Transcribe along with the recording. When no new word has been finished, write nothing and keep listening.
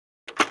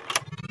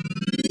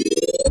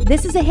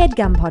This is a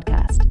HeadGum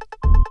podcast.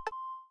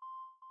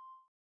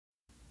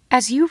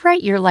 As you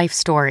write your life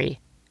story,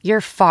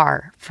 you're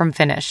far from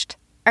finished.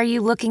 Are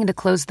you looking to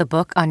close the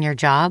book on your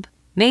job?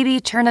 Maybe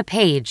turn a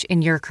page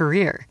in your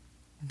career?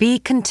 Be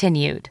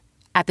continued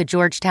at the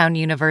Georgetown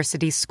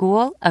University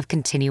School of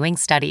Continuing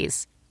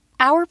Studies.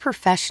 Our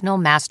professional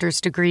master's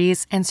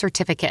degrees and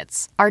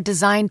certificates are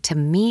designed to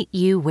meet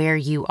you where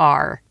you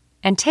are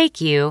and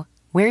take you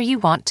where you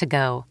want to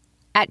go.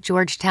 At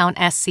Georgetown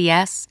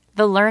SCS,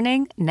 the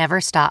learning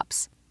never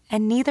stops,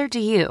 and neither do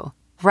you.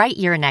 Write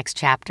your next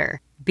chapter.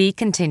 Be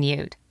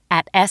continued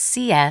at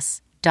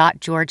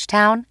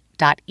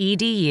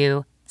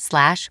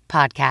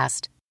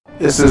scs.georgetown.edu/podcast.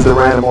 This is the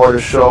Random Order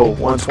Show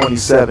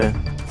 127.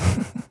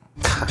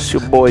 It's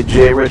your boy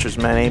Jay Richards,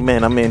 man.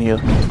 Amen. I'm in here.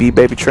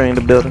 B-Baby Train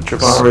the building.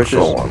 Trevon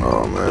Richards. What's going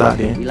on, man? Locked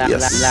in.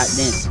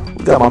 Yes.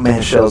 We got my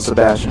man Shell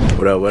Sebastian.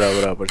 What up? I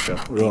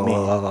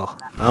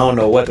don't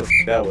know what the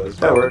that was.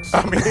 That works.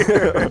 I mean,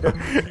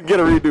 get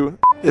a redo.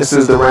 This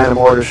is the Random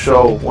Order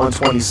Show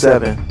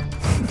 127.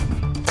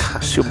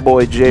 It's your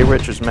boy Jay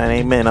Richards, man.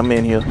 Amen. I'm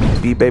in here.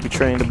 B-Baby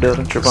Train the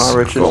building. Trevon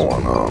Richards. What's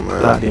going on,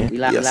 man? Locked in. We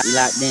locked in.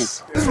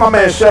 This is my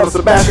man Shell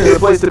Sebastian. The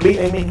place to be.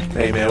 Amen.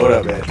 Hey man, what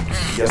up, man?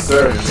 Yes,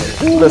 sir.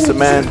 Listen,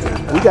 man,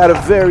 we got a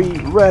very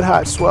red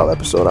hot swell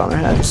episode on our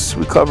hands.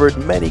 We covered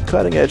many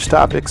cutting edge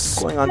topics,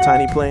 going on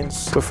tiny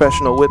planes,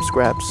 professional whip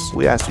scraps.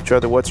 We asked each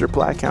other what's your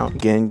ply count,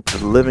 getting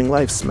the living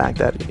life smacked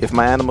at it. If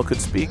my animal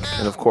could speak,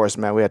 and of course,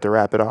 man, we had to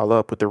wrap it all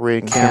up with the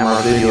ring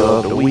camera video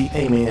of the week.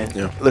 Amen.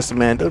 Yeah. Listen,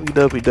 man,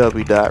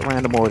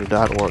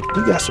 www.randomorder.org.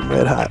 We got some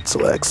red hot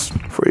selects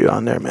for you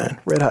on there, man.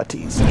 Red hot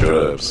teas.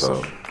 Good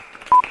episode.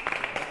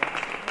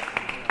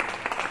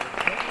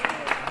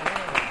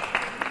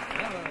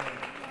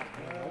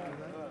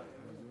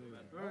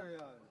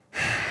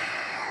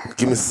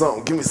 Give me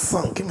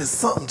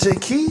something, J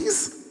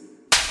Keys.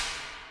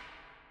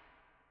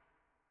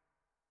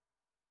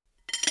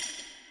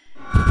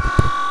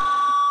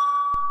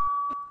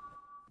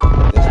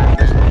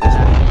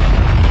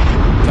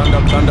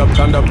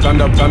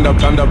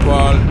 Turn up,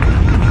 Paul.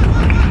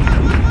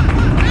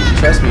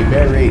 Trust me,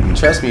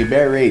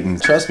 bear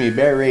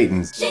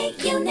ratings.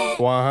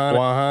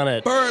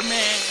 100.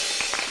 Birdman.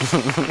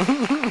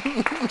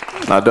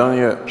 Not done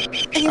yet.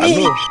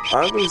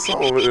 I knew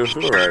something would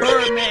feel right.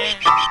 Birdman.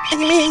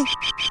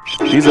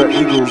 These are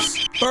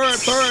eagles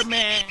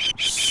Birdman.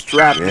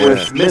 strapped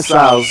with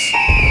missiles.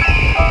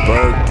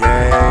 Bird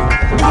gang.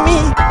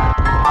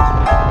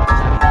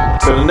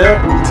 To the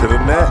net. To the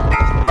net.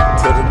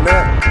 To the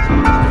net.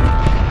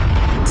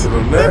 To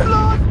the net.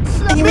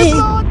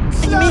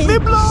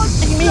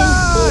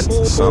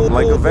 Something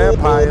like a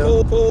vampire.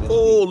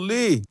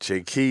 Holy.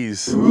 J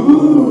Keys. J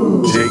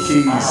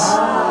Keys.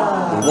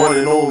 The one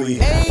and only. We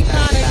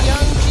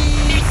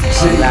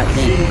locked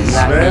in.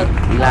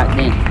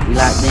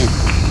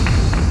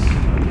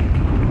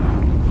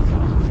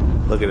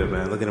 Look at it,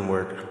 man. Look at him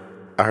work.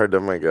 I heard that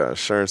man got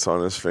insurance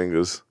on his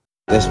fingers.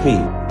 That's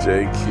Pete.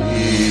 J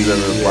Keys,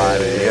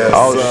 everybody. Yes,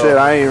 Oh sir. shit!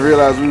 I ain't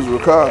realize we was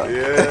recording.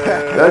 Yeah.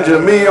 That's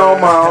just me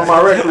on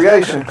my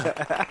recreation.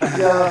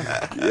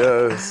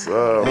 Yes.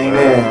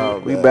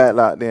 Amen. We back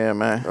locked in,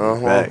 man.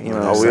 Back, You know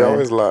what I'm we saying?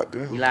 always locked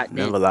in. We locked in.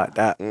 Never like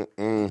that.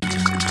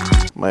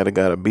 Might have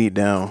got a beat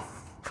down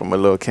from a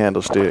little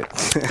candlestick.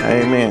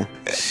 Amen.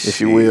 If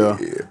you will.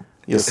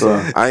 Yes,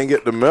 sir. I ain't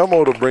get the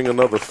memo to bring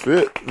another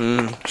fit.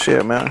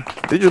 Shit, man.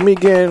 Did you meet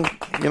getting,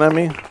 you know what I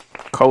mean?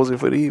 Cozy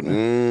for the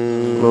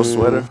evening. Little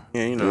sweater.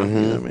 Yeah, you know. You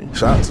know what I mean?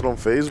 Shout out to them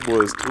Phase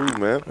Boys too,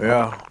 man.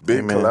 Yeah. Big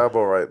Amen.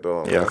 collabo right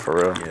there. Yeah, man. for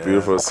real. Yeah.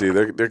 Beautiful to see.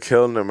 They're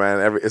killing it,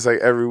 man. It's like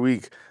every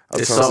week. I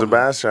was It's telling something.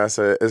 Sebastian, I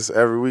said it's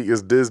every week.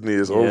 It's Disney.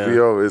 It's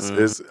OVO.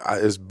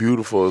 It's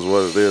beautiful, is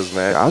what it is,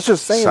 man. I was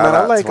just saying, Shout man.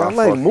 I out like to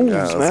my moves, fucking man.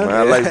 guys,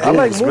 I like I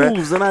like moves, man.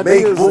 moves and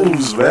Make ideas.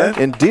 moves, man.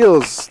 And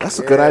deals. That's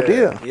a good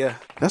idea. Yeah.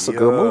 That's a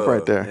good move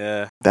right there.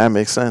 Yeah. That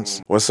makes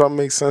sense. When something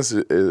makes sense,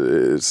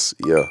 it's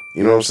yeah.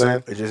 You know what I'm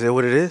saying? It just is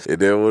what it is.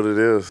 It is what it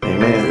is.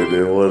 Amen. It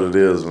is what it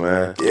is,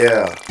 man.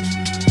 Yeah.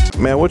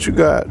 Man, what you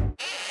got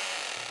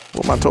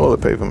with my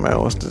toilet paper, man?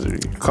 What's the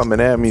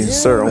coming at me a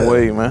certain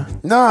way, man?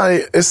 Nah,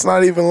 it's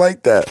not even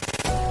like that.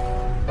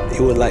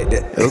 You would like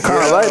that. It was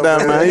kind of like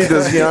that, man. You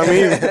just, you know what I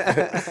mean?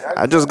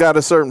 I just got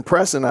a certain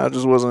pressing. I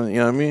just wasn't, you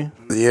know what I mean?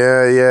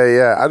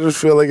 Yeah. I just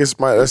feel like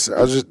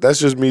that's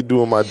just me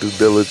doing my due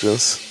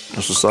diligence.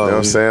 That's what's You know what I'm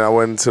up. saying? I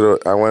went into the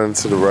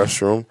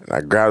restroom and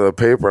I grabbed the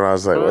paper and I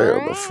was like, wait,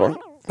 what the fuck?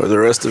 For the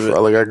rest of it.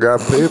 Felt like I got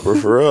paper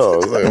for real. I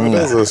was like, what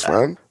is this,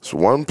 man? It's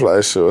one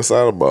ply shit. What's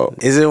that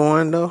about? Is it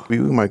one though? We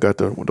might got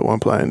the one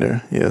ply in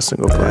there. Yeah,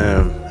 single ply.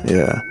 Damn.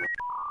 Yeah.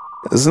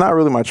 It's not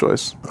really my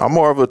choice. I'm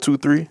more of a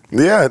 2-3.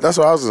 Yeah, that's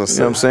what I was gonna You say.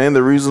 know what I'm saying?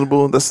 The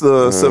reasonable. That's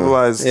the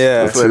civilized.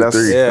 Yeah. I feel like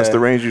 2-3. That's the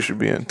range you should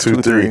be in.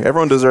 2-3.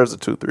 Everyone deserves a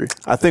 2-3.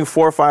 I think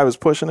 4-5 is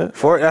pushing it.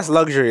 That's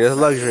luxury. That's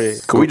luxury.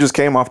 Cause we just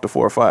came off the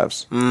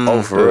 4-5s.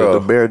 Oh, for real?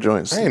 The bear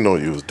joints. I didn't know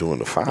you was doing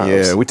the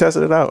fives. Yeah, we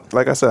tested it out.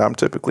 Like I said, I'm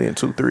typically in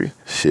 2-3.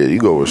 Shit, you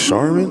go with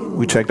Charmin?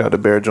 We checked out the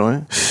bear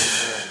joint.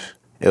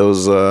 It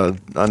was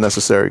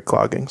unnecessary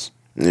cloggings.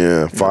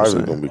 Yeah, 5 is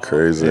gonna be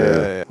crazy.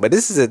 Yeah. But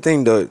this is the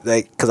thing though,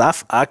 like,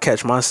 cause I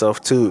catch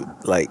myself too,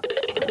 like,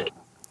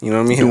 you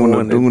know what I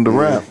mean? Doing the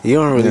rap. You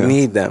don't really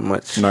need that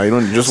much. No, you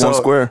don't. Just one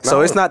square.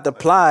 So it's not the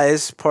ply,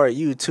 it's part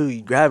you too.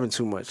 You grabbing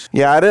too much.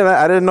 Yeah, I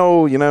didn't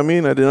know. You know what I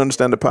mean? I didn't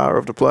understand the power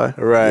of the ply.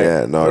 Right.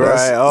 Yeah, no,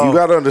 that's you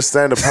gotta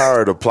understand the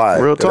power of the ply.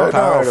 Real talk.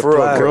 No, for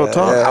real. Real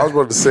talk. I was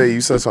about to say, you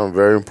said something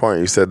very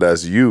important. You said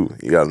that's you.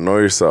 You gotta know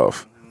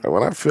yourself. Like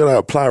when I feel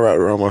that ply right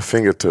around my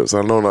fingertips,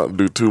 I know not to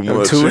do too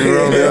much. I know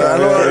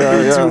not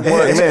to do too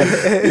much.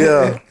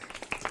 Yeah.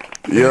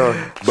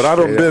 Yeah, but I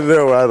done been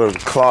there where I done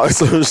clocked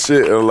some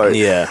shit and like,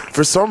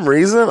 for some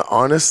reason,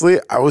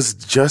 honestly, I was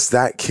just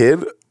that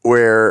kid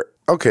where,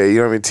 okay, you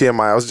know what I mean,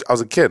 TMI, I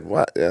was a kid.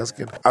 What? Yeah, I was a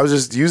kid. I was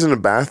just using the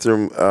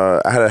bathroom.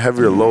 I had a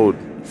heavier load,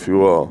 if you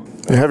will.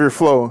 A heavier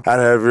flow. I had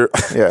a heavier.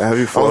 Yeah,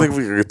 heavy flow. I don't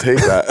think we could take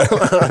that.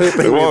 I didn't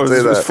think we could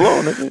take that. It was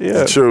flowing.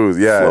 Yeah. True.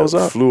 Yeah.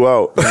 Flows Flew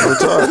out.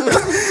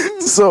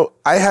 So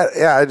I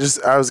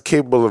was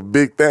capable of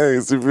big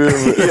things. You feel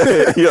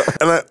me?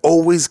 And I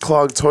always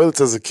clogged toilets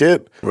as a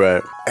kid.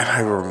 Right. And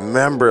I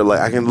remember, like,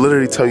 I can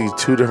literally tell you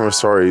 2 different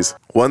stories.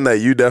 One that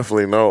you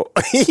definitely know.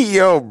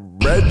 Yo,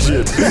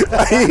 Bridget.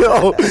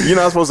 Yo, you're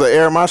not supposed to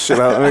air my shit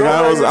out.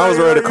 Nigga, I was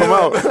ready to come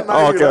out.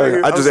 Oh,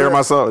 okay. I just air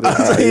myself.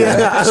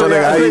 So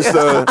nigga, I used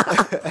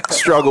to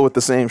struggle with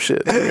the same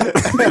shit,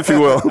 if you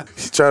will.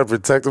 He tried to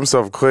protect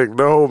himself quick.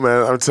 No,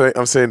 man.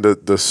 I'm saying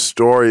the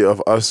story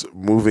of us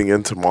moving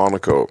into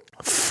Monaco.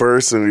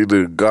 First thing we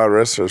did, God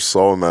rest her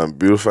soul, man.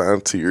 Beautiful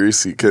Auntie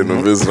Reese came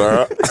to visit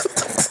our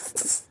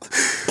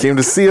Came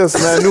to see us,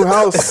 man. New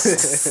house.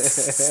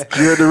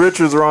 You heard the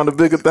Richards were on the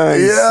bigger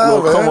things. Yeah,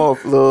 little man. Come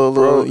up,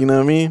 little, you know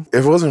what I mean?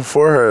 If it wasn't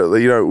for her,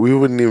 like, you know, we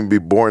wouldn't even be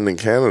born in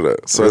Canada.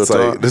 So Real it's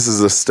talk. like, this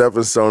is a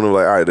stepping stone of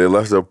like, all right, they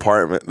left the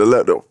apartment. They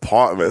left the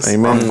apartment. It's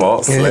Amen. my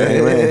fault.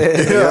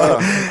 Amen.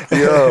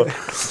 Yo,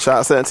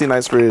 Shot 17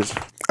 Knightsbridge.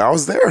 I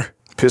was there.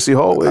 Pissy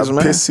hallways,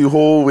 man. Pissy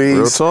hallways.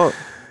 Real talk.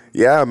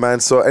 Yeah, man.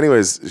 So,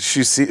 anyways,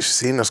 she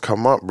seen us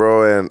come up,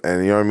 bro, and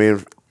you know what I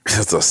mean.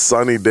 It's a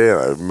sunny day, and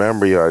I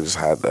remember, I just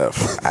had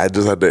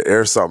to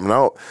air something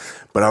out.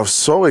 But I was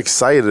so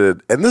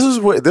excited, and this is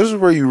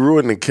where you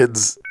ruin the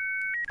kid's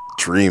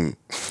dream.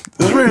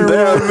 This is where you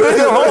ruin.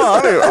 Hold on,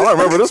 I don't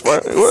remember this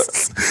part. What?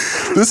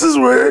 This is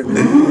where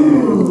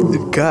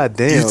God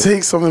damn. you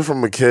take something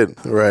from a kid.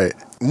 Right.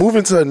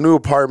 Moving to a new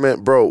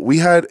apartment, bro.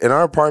 In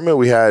our apartment,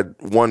 we had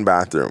 1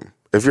 bathroom.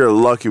 If you're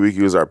lucky, we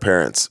could use our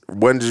parents.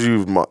 When did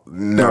you?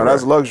 No,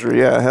 that's luxury.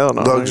 Yeah, hell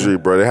no. Luxury,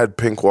 bro. They had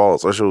pink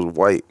walls. Our shit was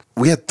white.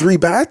 We had 3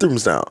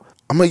 bathrooms now.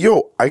 I'm like,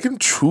 yo, I can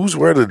choose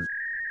where to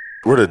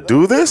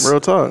do this?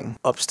 Real talk.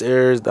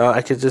 Upstairs,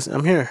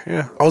 I'm here.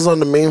 Yeah. I was on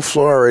the main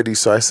floor already,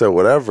 so I said,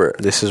 whatever.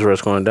 This is where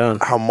it's going down.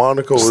 How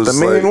Monaco was the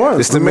main like, one.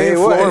 It's the main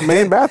floor,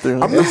 main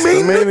bathroom. I'm the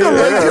main nigga.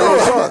 Like, yo,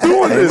 I'm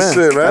doing this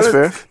shit, man. That's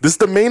fair. This is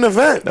the main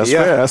event. That's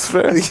fair. That's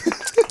fair.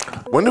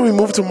 When did we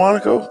move to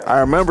Monaco? I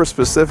remember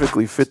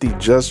specifically 50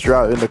 just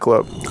dropped in the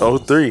club.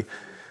 03.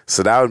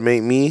 So that would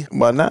make me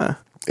But nah.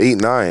 8,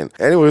 9.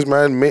 Anyways,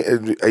 man,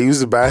 I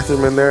used the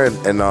bathroom in there,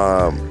 and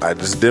I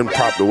just didn't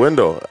prop the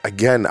window.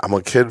 Again, I'm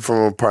a kid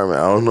from an apartment.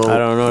 I don't know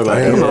about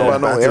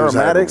no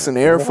aromatics and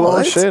airflow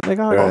and shit.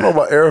 Nigga, I don't know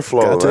about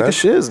airflow. Gotta take a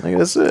shiz, nigga.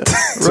 That's it.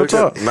 Real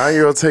talk.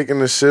 9-year-old taking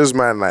the shiz,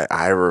 man. Like,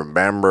 I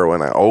remember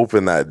when I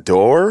opened that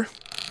door.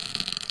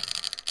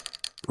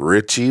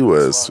 Richie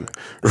was fucking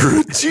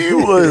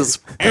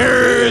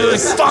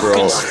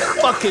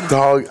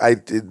dog.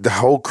 The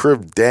whole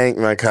crib dank,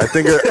 man. I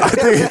think it's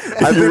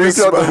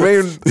the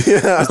main.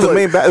 Yeah, the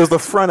main. It was the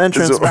front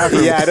entrance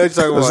bathroom. Yeah, I know what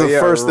you're talking about. It was the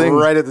first thing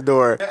right at the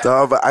door.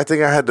 Dog, but I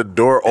think I had the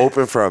door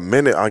open for a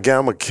minute. Again,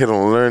 I'm a kid.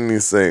 I'm learning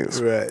these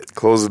things. Right.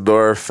 Close the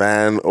door,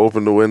 fan,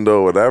 open the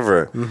window,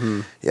 whatever.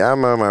 Mm-hmm. Yeah,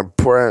 man. My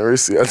poor Aunt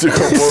Reese had to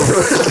come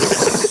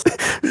over.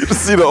 You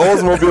just see the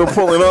Oldsmobile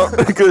pulling up,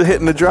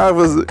 hitting the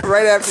drivers.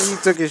 Right after you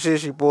took your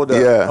shit, she pulled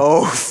up. Yeah.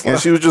 Oh, fuck. And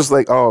she was just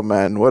like, "Oh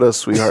man, what a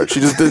sweetheart." She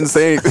just didn't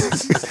say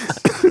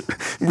anything.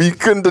 We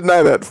couldn't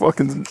deny that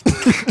fucking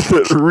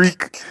that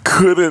reek.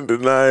 Couldn't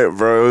deny it,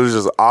 bro. It was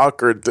just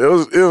awkward. It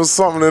was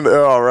something in the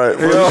air, all right.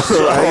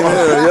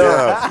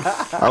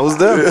 I was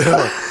there.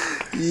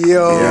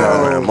 Yo.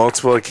 Yeah, man.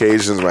 Multiple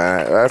occasions,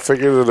 man. I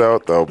figured it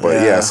out though.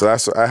 But yeah, so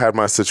that's I had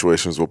my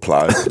situations with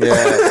ply.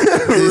 Yeah.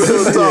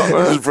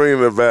 Just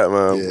bringing it back,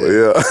 man.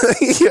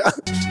 Yeah.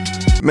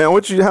 Man,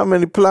 how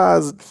many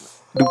plies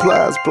do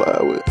plies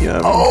ply with? You know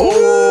what I mean?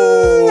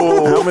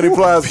 Oh, how many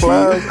plies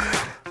ply?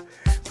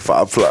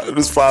 5 ply.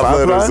 There's 5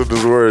 Five letters ply? in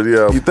this word.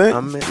 Yeah. You think?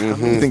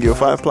 You think you're a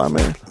 5 ply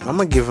man? I'm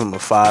going to give him a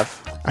 5.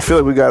 I feel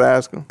like we gotta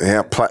ask him.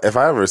 Yeah. If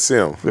I ever see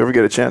him, If we ever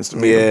get a chance to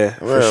meet him. Yeah,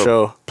 for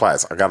sure.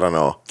 Plies. I gotta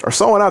know. Or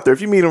someone out there,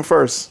 if you meet him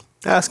first,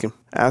 Ask him.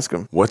 ask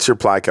him. What's your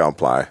ply count,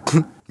 ply?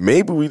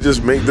 Maybe we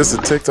just make this a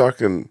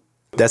TikTok and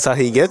That's how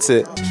he gets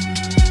it.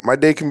 my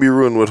day can be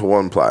ruined with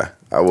 1 ply.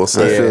 I will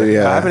say. feel you.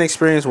 Yeah. I haven't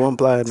experienced 1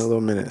 ply in a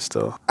little minute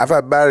still. I've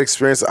had bad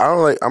experience. I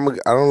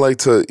don't like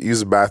to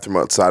use the bathroom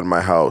outside of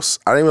my house.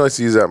 I don't even like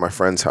to use it at my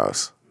friend's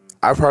house.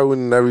 I probably would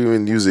never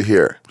even use it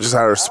here. Just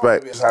out of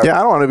respect. Yeah,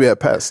 I don't want to be a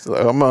pest.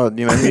 Like, I'm a,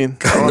 you know what I mean?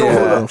 I don't know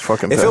what a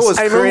fucking If pest. it was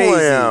crazy,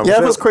 yeah, if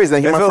it was crazy,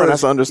 then he, my friend, has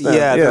to understand.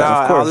 Yeah,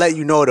 of course. I'll let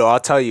you know though. I'll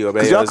tell you.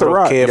 Because y'all could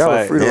rock. Y'all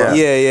are free to rock.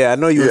 Yeah. I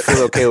know you would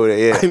feel okay with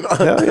it.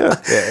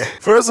 Yeah.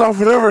 First off,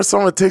 whenever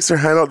someone takes their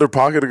hand out their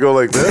pocket to go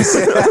like this,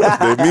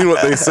 they mean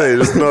what they say.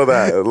 Just know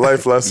that.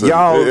 Life lesson.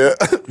 Y'all,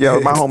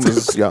 my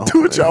homies, y'all.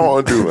 Do what y'all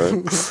want to do,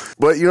 man.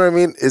 But you know what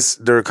I mean?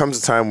 There comes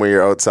a time when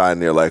you're outside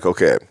and you're like,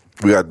 okay,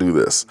 we got to do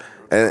this.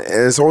 And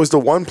it's always the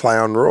one ply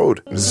on the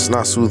road. It's just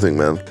not soothing,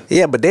 man.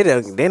 Yeah, but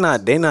they're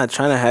not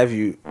trying to have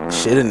you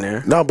shit in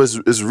there. No, but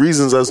it's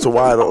reasons as to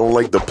why I don't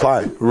like the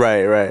ply.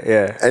 Right,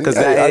 yeah. And Because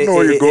I know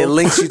where you're going. It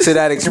links you to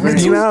that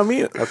experience. You know what I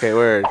mean? Okay,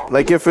 word.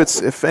 Like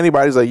if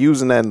anybody's like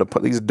using that in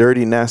these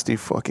dirty, nasty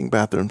fucking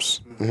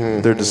bathrooms,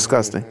 they're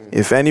disgusting.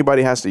 If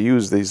anybody has to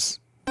use these,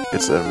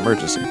 it's an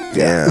emergency.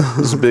 Yeah.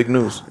 This is big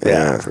news.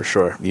 Yeah, for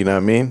sure. You know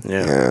what I mean?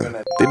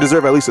 Yeah. They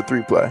deserve at least a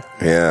 3-ply.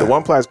 Yeah. The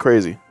 1-ply is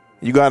crazy.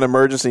 You got an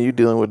emergency, you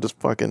dealing with this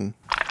fucking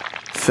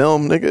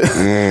film,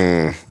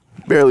 nigga.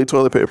 Barely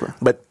toilet paper.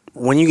 But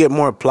when you get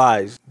more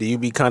plies, do you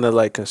be kind of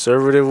like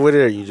conservative with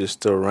it, or you just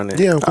still run it?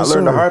 Yeah, I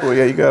learned the hard way.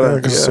 Yeah, you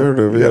gotta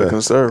conservative. You gotta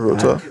conserve real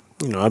tough.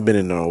 You know, I've been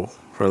in there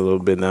for a little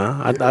bit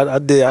now. I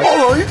did.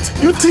 Hold on,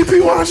 you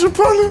TP watching,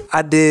 partner?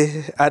 I did.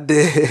 He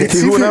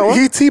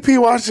TP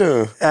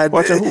watching.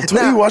 Watching who?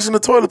 He watching the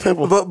toilet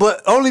paper.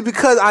 But only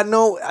because I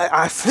know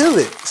I feel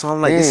it. So I'm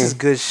like, this is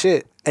good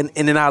shit. And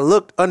then I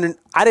looked under.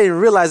 I didn't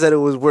realize that it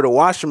was where the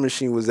washing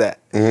machine was at.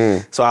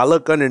 So I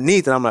look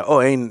underneath and I'm like, oh,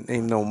 ain't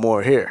no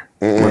more here.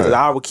 Because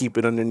I would keep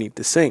it underneath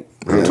the sink.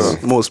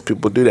 Most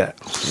people do that.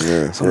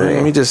 Yeah. So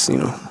let me just,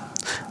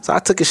 So I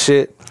took a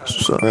shit.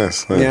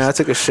 Nice. Yeah, I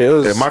took a shit. It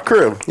was, in my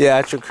crib. Yeah,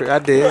 at your crib. I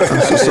did.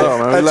 That's what's up,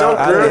 man. At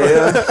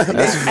your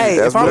crib. Hey,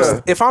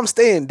 if I'm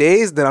staying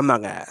days, then I'm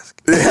not gonna ask.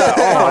 Yeah.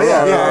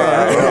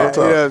 You know what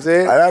I'm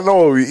saying? I know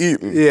what we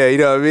eating. Yeah, you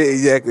know what I mean?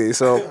 Exactly.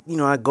 So,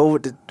 I go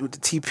with the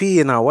TP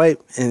and I wipe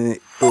and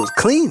it was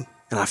clean.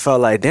 And I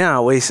felt like, damn, I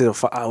wasted a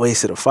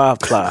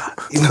 5-ply.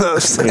 You know what I'm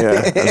saying?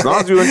 Yeah. As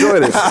long as you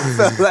enjoyed it. I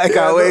felt like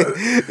I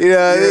wasted, you know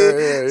what I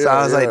mean? So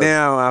I was like,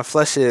 damn, when I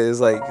flushed it, it was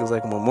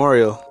like a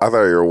memorial. I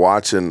thought you were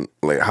watching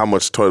like how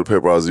much toilet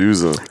paper I was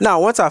using. No,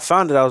 once I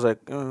found it, I was like,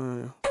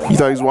 You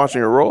thought he was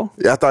watching a roll?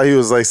 Yeah, I thought he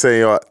was like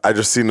saying, I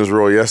just seen this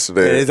roll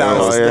yesterday. It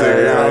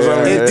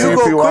do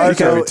go quick,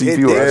 though. It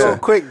do go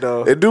quick,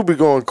 though. It do be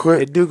going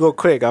quick. It do go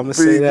quick. I'm going to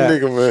say that.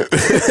 Nigga, man.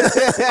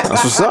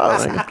 That's what's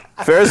up.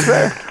 Nigga. Fair is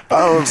fair.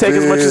 Take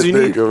as much as you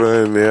need.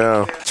 Man,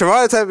 yeah.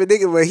 Trevon the type of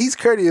nigga, but he's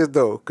courteous,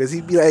 though. Because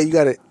he'd be like, you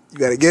gotta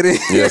get it.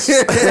 Yes.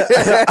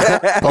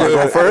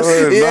 Go first?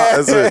 Yeah.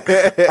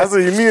 That's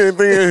it. You need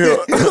anything in here?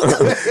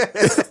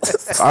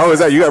 I always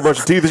say, you gotta brush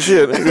your teeth and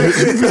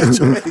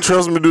shit.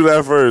 Trust me, do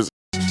that first.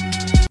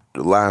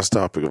 The last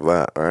topic of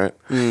that, all right?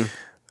 I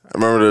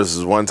remember this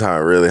is one time I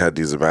really had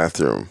to use the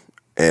bathroom,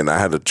 and I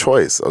had a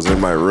choice. I was in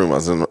my room. I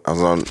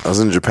was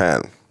in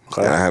Japan,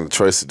 and I had a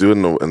choice to do it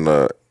in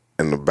the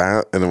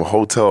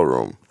hotel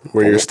room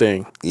Where you're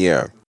staying.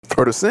 Yeah.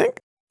 For the sink?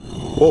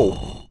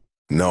 Whoa.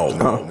 No.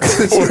 Where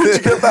did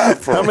you get that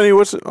from? How many?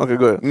 Okay,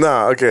 go ahead.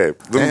 Nah, okay.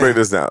 Let me break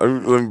this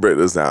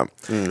down.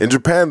 In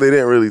Japan, they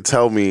didn't really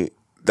tell me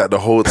that the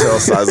hotel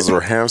sizes were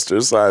hamster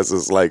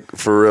sizes. Like,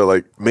 for real,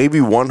 like,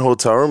 maybe one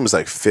hotel room is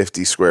like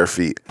 50 square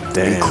feet,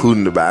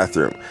 including the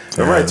bathroom.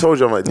 Remember I told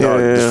you, I'm like, dog,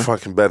 this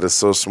fucking bed is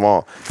so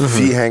small.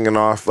 Feet hanging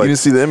off. Like, you didn't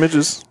see the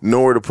images?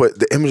 Nowhere to put.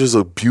 The images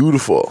look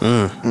beautiful.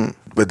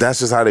 But that's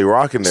just how they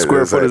rocking it.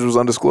 Square footage was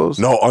undisclosed?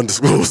 No,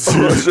 undisclosed.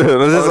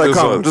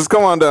 Just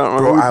come on down.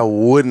 Bro, I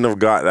wouldn't have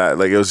got that.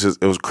 Like, it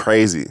was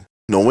crazy.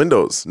 No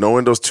windows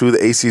too. The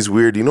AC is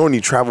weird. You know when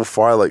you travel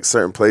far, like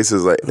certain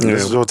places, like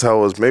this hotel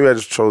was, maybe I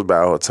just chose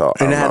bad hotel.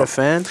 And it had a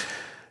fan?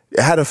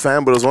 It had a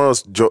fan, but it was one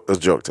of those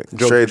joke thing.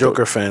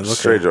 Joker fans. Okay.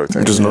 Straight joke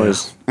thing. Just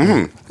noise.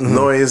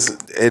 Noise.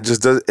 It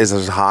just does. It's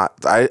just hot.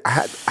 I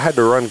had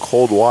to run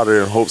cold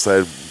water in hopes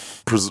I'd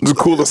just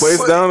cool the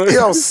place down.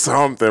 Yo,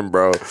 something,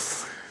 bro.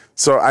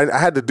 So I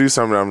had to do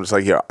something. I'm just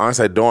like,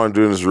 honestly, I don't want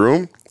to do in this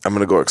room. I'm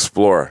gonna go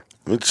explore.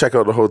 Let me check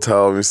out the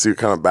hotel. Let me see what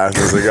kind of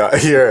bathrooms they got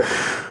here.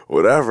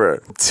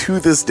 Whatever. To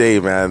this day,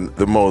 man,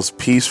 the most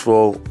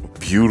peaceful,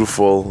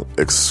 beautiful,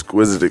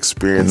 exquisite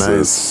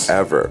experiences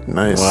ever.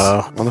 Nice.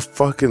 Wow. On the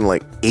fucking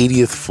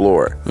 80th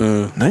floor.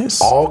 Nice.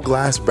 All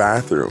glass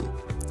bathroom.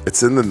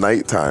 It's in the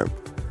nighttime.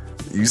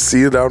 You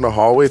see it down the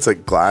hallway. It's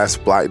like glass,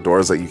 black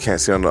doors that you can't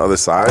see on the other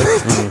side.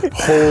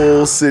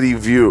 Whole city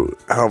view.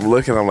 And I'm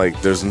looking. I'm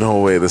like, there's no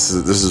way. This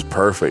is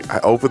perfect. I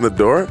open the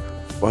door.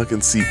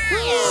 Fucking see.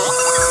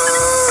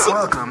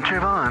 Welcome,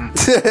 Trevon.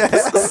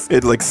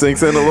 It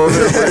sinks in a little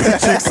bit.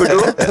 Cheeks to go.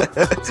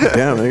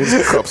 Damn,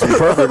 nigga, cups are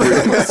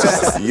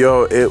perfect.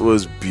 Yo, it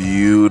was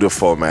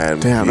beautiful, man.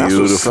 Damn, beautiful.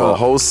 that's what's up.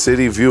 Whole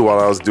city view while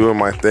I was doing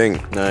my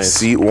thing. Nice.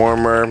 Seat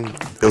warmer.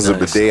 It was a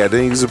bidet. I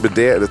didn't use a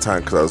bidet at the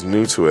time because I was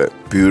new to it.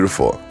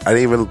 Beautiful. I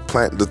didn't even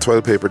plant the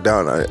toilet paper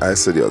down. I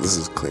said, yo, this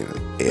is clean.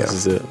 Yeah. This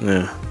is it.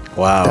 Yeah.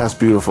 Wow. That's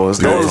beautiful. It's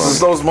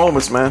those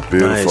moments, man.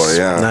 Beautiful, Nice.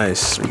 yeah.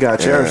 Nice. You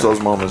gotta cherish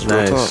those moments. Real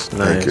Nice. talk.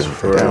 Nice. you.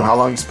 For Damn, real. how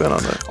long you spent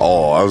on that?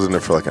 Oh, I was in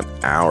there for like an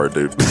hour,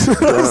 dude.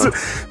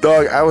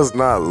 Dog, I was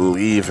not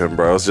leaving,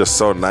 bro. It was just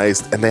so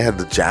nice. And they had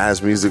the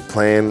jazz music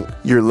playing.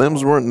 Your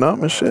limbs weren't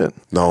numb and shit.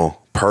 No,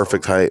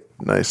 perfect height.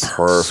 Nice.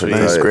 Perfect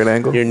Nice. height. Great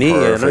angle. Your knee, I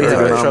know you Perfect. have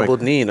a Ergonomic.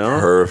 troubled knee, no?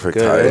 Perfect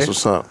Good, height. eh? That's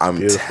what's up. I'm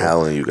Beautiful.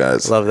 telling you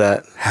guys. Love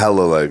that.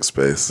 Hella leg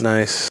space.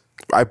 Nice.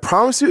 I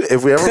promise you,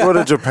 if we ever go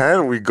to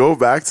Japan, we go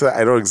back to,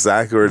 I know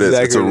exactly where it is.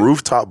 Exactly. It's a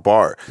rooftop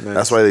bar.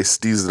 That's why they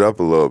steezed it up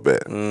a little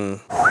bit.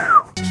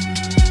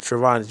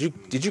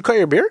 Trevon, did you cut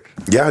your beard?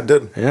 Yeah, I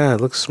did. Yeah,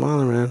 it looks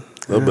smaller, man.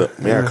 A little bit.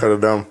 Yeah, I cut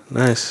it down.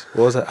 Nice.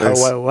 What was that? Thanks.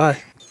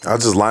 Why? I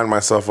just lined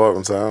myself up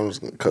and said, I'm just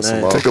going to cut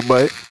some Nice. off. Take a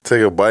bite.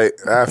 Take a bite.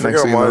 I Next figure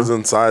thing you mine's know.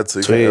 inside, so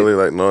you Sweet. can't really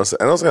like notice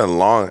it. And it was getting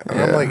long.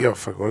 And I'm Yeah. like, yo,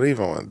 fuck, what do you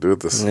even want to do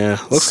with this? Yeah,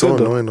 It's looks so good,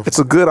 though. annoying. It's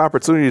a good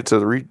opportunity to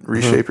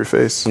reshape your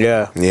face.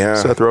 Yeah. Yeah.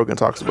 Seth Rogen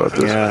talks about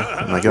this. Yeah.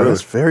 I'm like, yo,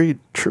 that's very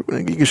true.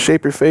 Like, you can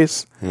shape your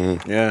face,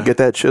 Yeah. get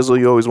that chisel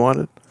you always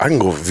wanted. I can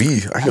go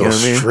V. I can You go know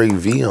what I mean? straight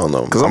V on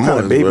them. Because I'm kind of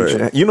always baby worried.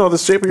 chin. You know the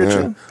shape of your Yeah.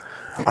 chin?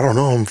 I don't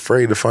know. I'm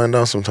afraid to find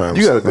out sometimes.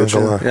 You got a good Not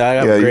gonna chin. lie. Yeah,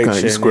 I got a you great kinda-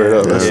 you chin. squared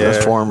up. Yeah.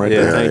 That's form right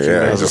Yeah, there. thank you, Yeah,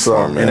 man. it's That's a what's up,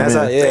 form, man. man. And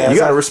that's you how-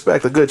 gotta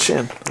respect a good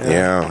chin.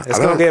 Yeah. It's I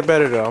gonna don't- get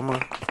better though.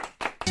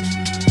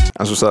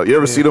 That's what's up. You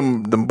ever see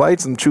them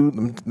bites, them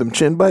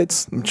chin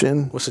bites, them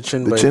chin? What's a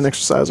chin the bite? chin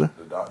exerciser.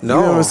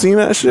 No. You ever seen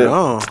that shit?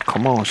 No.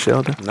 Come on,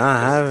 Sheldon. Nah,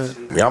 I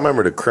haven't. Y'all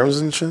remember the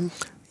Crimson Chin?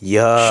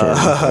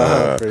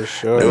 Yeah, for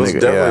sure. It was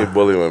nigga, definitely yeah.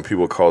 bully when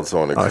people called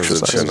someone a Crimson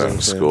exercise. Chin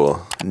at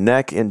school.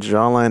 Neck and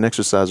jawline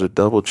exerciser,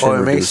 double chin Oh,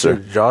 it makes reducer.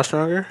 your jaw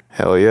stronger.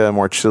 Hell yeah,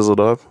 more chiseled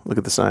up. Look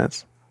at the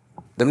science.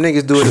 Them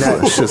niggas doing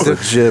That that. shit's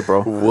legit,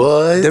 bro.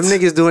 What? Them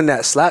niggas doing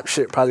that slap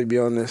shit probably be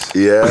on this.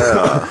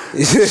 Yeah.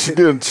 She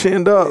getting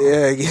chinned up.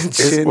 Yeah, getting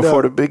chinned before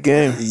up. the big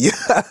game.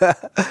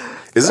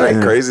 Isn't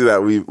it crazy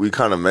that we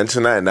kind of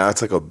mentioned that and now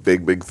it's like a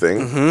big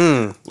thing?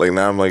 Mm-hmm. Like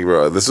now I'm like,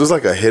 bro, this was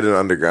like a hidden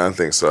underground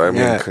thing. So I mean,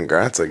 Yeah.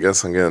 congrats, I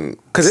guess, on getting.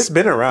 Because it's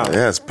been around.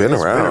 Yeah, it's been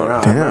around.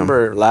 I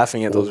remember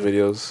laughing at those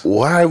videos.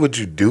 Why would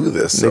you do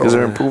this? Niggas though?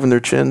 are improving their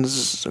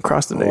chins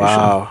across the nation.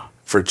 Wow.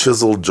 For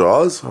chiseled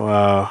jaws?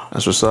 Wow.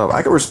 That's what's up.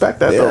 I can respect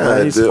that though, Yeah,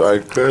 man. I do. I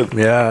could.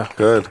 Yeah.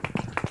 Good.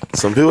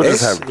 Some people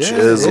just have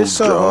chiseled it's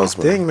a jaws,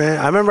 man. thing, man.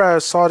 I remember I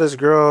saw this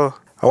girl.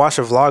 I watched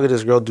a vlog of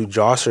this girl do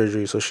jaw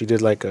surgery. So she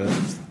did like a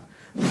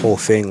whole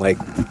thing, like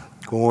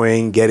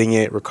going, getting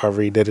it,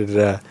 recovery, da.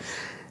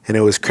 And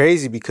it was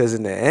crazy because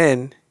in the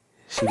end,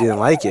 she didn't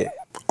like it.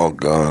 Oh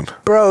God.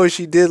 Bro,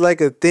 she did like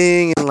a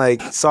thing and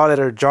like saw that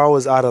her jaw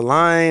was out of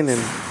line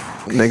and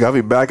Nigga, I'll be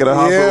back at the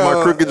hospital with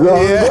my crooked jaw.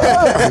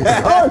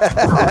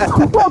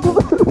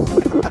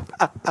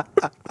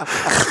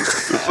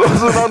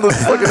 Wasn't on the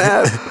fucking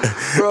ass.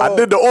 I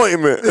did the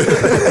ointment.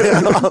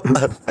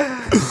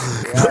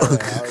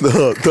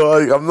 No,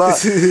 dog, I'm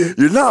not.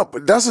 You're not.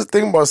 But that's the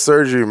thing about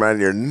surgery, man.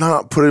 You're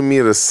not putting me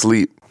to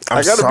sleep.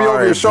 I gotta be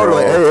over your shoulder,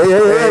 bro.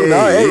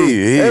 like,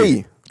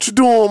 hey. What you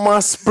doing with my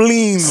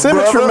spleen,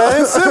 Symmetry, brother?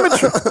 man.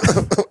 Symmetry.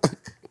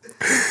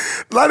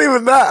 Not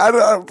even that.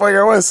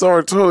 I went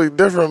somewhere totally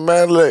different,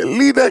 man. Like,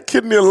 leave that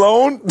kidney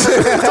alone.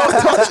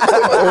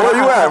 Where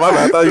you at? My bad.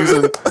 I thought you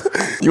said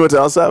you went to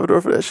El Salvador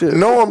for that shit.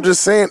 No, I'm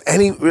just saying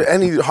any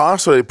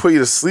hospital they put you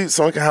to sleep,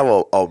 someone can have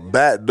a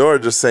back door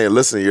just saying,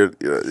 listen, you're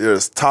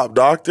this top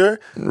doctor.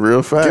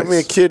 Real fast. Give me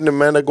a kidney,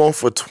 man. They're going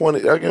for 20.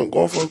 They're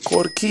going for a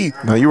quarter key.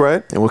 No, you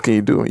right. And what can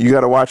you do? You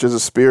gotta watch as a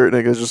spirit,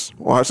 nigga. Just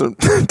watch them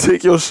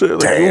take your shit. Like,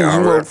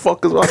 Damn, you bro.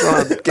 motherfuckers walking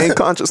around gain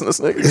consciousness,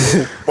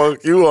 nigga.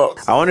 Fuck you up.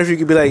 I wonder if you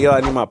could be like, yo,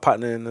 I need my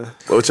partner in the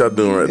What y'all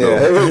doing right now?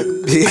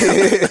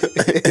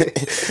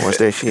 Watch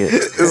that shit.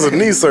 This is a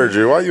knee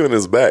surgery. Why you in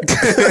his back?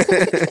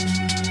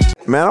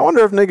 Man, I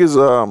wonder if niggas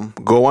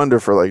go under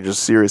for like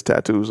just serious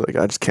tattoos. Like,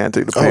 I just can't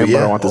take the pain, but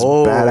yeah. I want this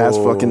badass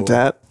fucking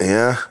tat,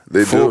 Yeah,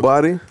 they full do.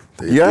 body.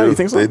 They Yeah, do. you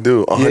think so? They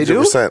do. They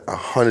do? 100%.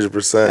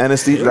 100%.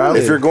 Anesthesia.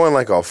 If you're going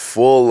like a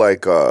full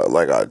like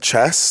a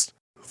chest,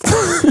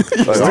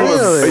 like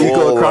Really? You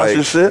go across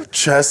your shit?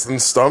 chest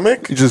and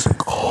stomach. You just Yeah.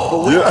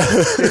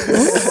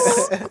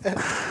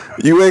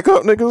 you wake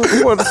up, nigga.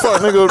 You want the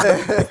fuck, nigga?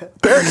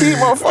 Parakeet,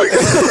 motherfucker.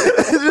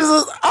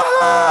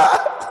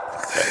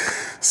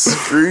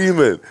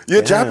 Screaming. Yeah,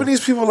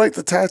 Japanese people like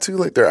to tattoo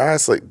like their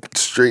ass like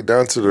straight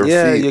down to their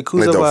Yeah, feet.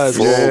 Yakuza like the vibes.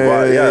 full Yeah,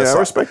 body. yeah, so I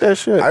respect that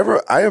shit.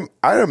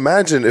 I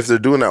imagine if they're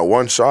doing that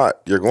one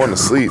shot, you're going to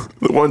sleep.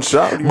 The one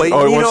shot. But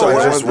Oh, you one know shot,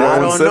 what? just I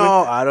one don't sitting?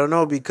 know. I don't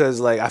know because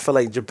like I feel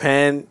like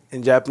Japan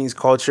and Japanese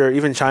culture,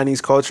 even Chinese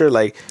culture,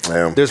 like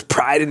Damn. there's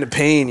pride in the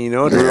pain. You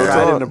know, there's Real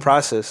pride talk. in the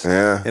process.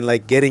 Yeah. and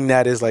like getting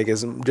that is like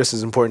just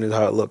as important as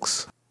how it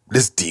looks.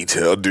 This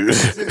detail, dude.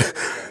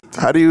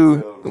 How do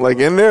you like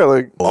in there?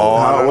 Like every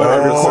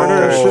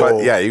corner and shit?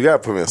 But yeah, you gotta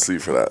put me to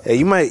sleep for that. Hey,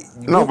 you might.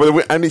 No,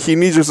 but I mean, he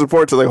needs your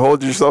support to like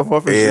hold yourself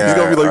up. And shit. He's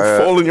gonna be like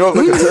folding you up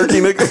like a turkey,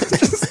 nigga.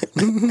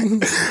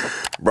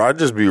 Bro, I'd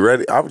just be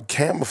ready. I would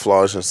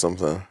camouflage or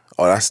something.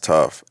 Oh, that's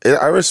tough.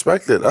 I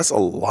respect it. That's a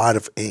lot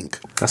of ink.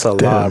 That's a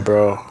lot,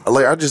 bro.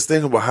 Like, I just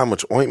think about how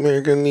much ointment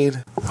you're gonna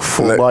need.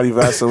 Full Like, body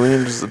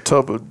Vaseline, just a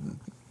tub of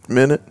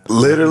minute.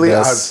 Literally,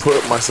 I'd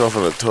put myself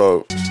in a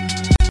tub.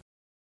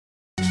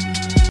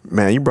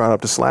 Man, you brought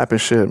up the slapping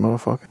shit,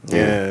 motherfucker.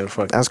 Yeah,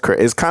 fuck. That's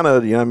crazy. It's kind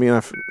of, you know what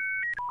I mean?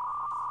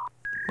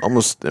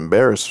 Almost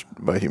embarrassed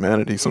by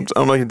humanity. Sometimes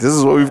I'm like, this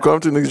is what we've come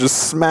to. Niggas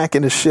just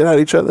smacking the shit out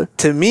of each other.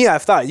 To me, I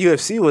thought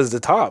UFC was the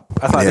top.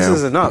 I thought this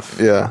is enough.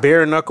 Yeah.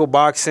 Bare knuckle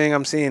boxing.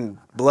 I'm seeing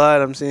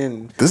blood. I'm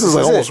seeing. This is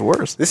like almost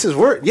worse. This is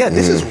worse. Yeah,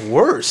 this is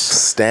worse.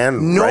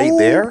 Stand right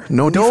there.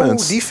 No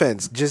defense. No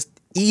defense. Just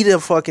eat a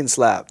fucking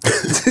slap.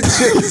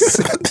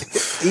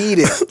 Just eat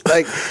it.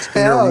 Like,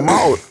 In your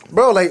mouth.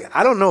 Bro, like,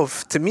 I don't know.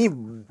 To me,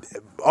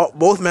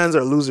 both mans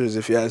are losers,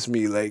 if you ask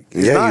me. Like,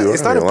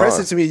 it's not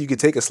impressive to me you could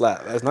take a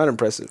slap. That's not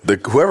impressive.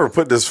 Whoever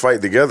put this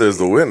fight together is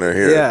the winner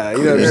here. Yeah,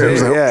 you know what I'm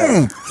saying?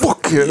 Yeah.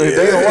 Fuck you.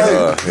 They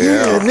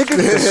don't like,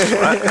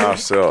 nigga.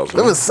 Ourselves.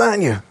 Let me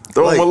sign you.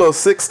 Throw him a little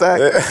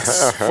 6-stack.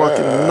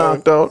 Fucking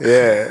knocked out.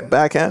 Yeah.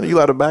 Backhand. You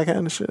allowed to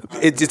backhand the shit.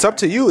 It's up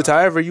to you. It's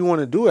however you want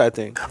to do it, I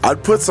think.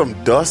 I'd put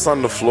some dust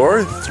on the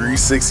floor,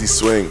 360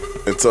 swing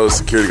until the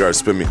security guard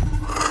spin me.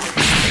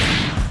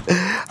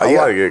 I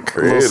gotta get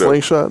creative.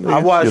 Slingshot. I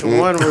watched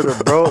one where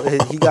the bro,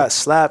 he got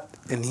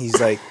slapped and he's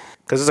like,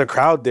 because there's a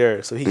crowd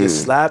there, so he gets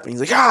slapped and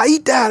he's like,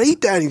 eat that.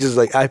 And he's just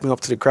like hyping up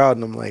to the crowd,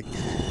 and I'm like,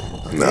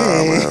 nah,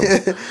 man.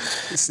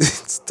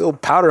 it's still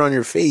powder on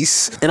your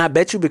face. And I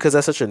bet you because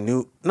that's such a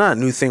not a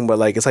new thing, but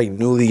like it's like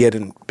newly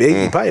getting big,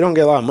 you probably don't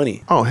get a lot of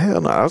money. Oh, hell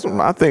no.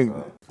 I think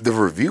The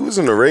reviews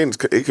and the ratings,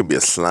 it could be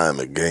a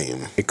slimy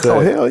game. It could. Oh,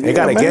 hell yeah. It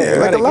gotta man. get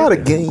like a lot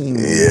of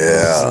games.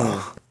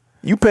 Yeah.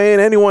 You paying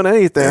anyone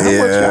anything. How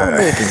much y'all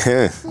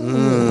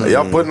making?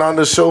 Y'all putting on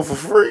this show for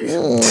free.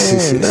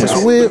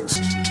 That's whips.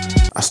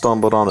 I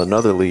stumbled on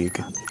another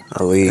league.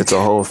 A league. It's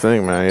a whole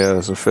thing, man. Yeah,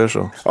 it's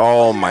official.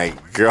 Oh my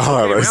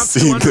God, I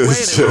see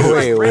this shit.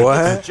 Wait,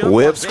 what?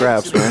 Whip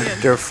scraps,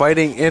 man. They're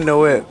fighting in the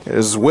whip.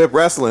 It's whip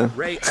wrestling.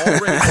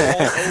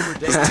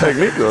 It's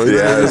technique, though.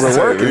 Yeah, it's it's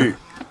working.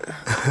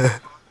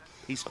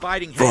 He's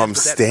fighting. Bro, I'm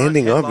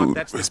standing up.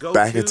 It's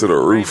back into the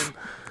roof.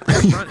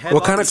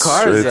 What kind of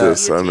car is Straight to that?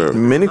 center.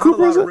 Mini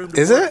Cooper, is it?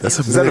 Is it? That's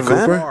a Is that a Mini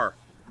van? Cooper?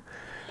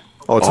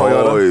 Oh,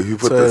 Toyota. Oh, you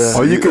put the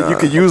Oh, you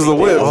could use the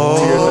whip.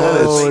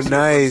 Oh,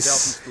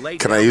 nice.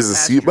 Can I use the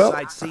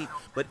seatbelt?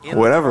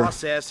 Whatever.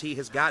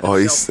 Oh,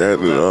 he's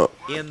standing up.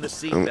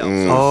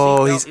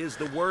 Oh, he's. is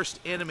the worst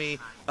enemy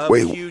of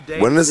Wait, Hugh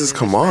when does Davidson this in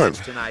come his on?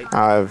 match tonight.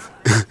 I've.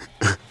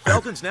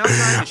 Felton's now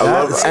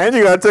trying to show And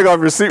you gotta take off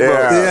your seatbelt.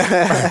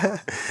 Yeah.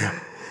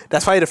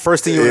 That's probably the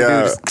first thing you would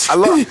do. I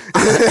love.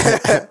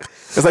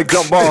 It's like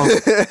jump ball.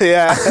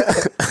 Yeah.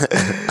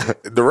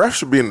 The ref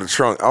should be in the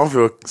trunk. I don't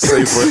feel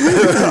safe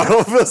with I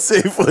don't feel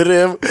safe with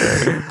him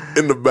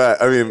in the back.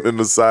 I mean, in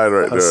the side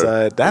right there.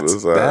 Outside.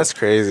 That's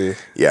crazy.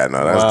 Yeah,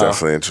 no, that's Wow.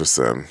 definitely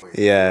interesting.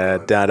 Yeah,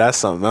 that's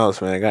something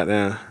else, man.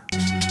 Goddamn.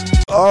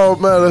 Oh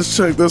man, let's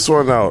check this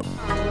one out.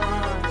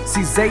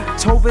 See,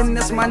 Zaytoven,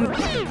 that's my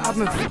I've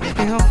been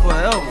f***ing him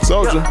forever.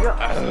 Soldier.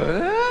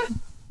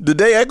 Did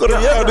they echo the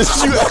yeah? Or did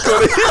you echo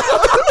the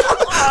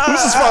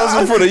Who's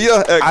responsible for the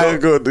yeah echo? I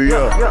go to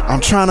yeah.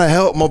 I'm trying to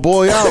help my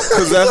boy out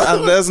because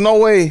there's no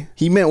way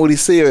he meant what he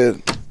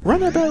said. Run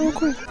that back real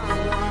quick.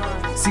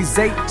 See,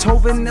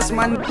 Zaytoven, that's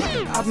my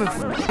I've been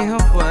f***ing him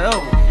forever.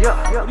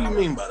 What do you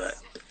mean by that?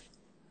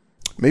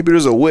 Maybe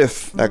there's a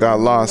whiff that got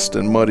lost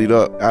and muddied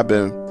up. I've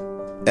been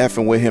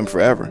effing with him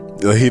forever.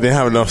 He didn't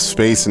have enough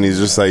space, and he's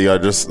just like, yo,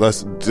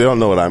 they don't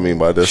know what I mean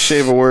by this.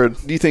 Shave a word.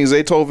 Do you think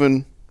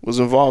Zaytoven was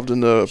involved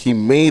in the? He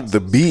made the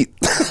beat.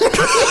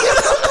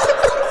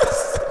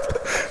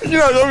 You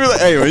know, don't be like,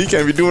 hey man, you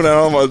can't be doing that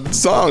on my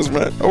songs,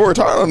 man. I worked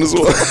hard on this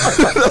one.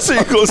 That's how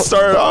you go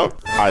start off.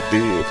 I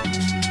did.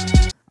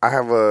 I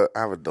have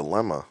a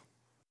dilemma.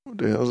 What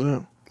the hell's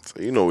that?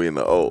 So you know we in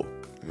the O.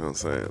 You know what I'm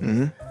saying?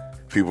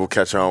 Mm-hmm. People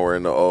catch on we're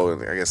in the O,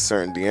 and I get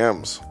certain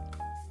DMs.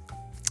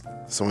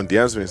 Someone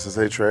DMs me and says,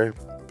 "Hey Trey,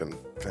 been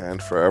a fan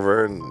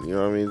forever, and you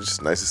know what I mean.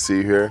 Just nice to see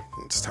you here.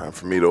 It's time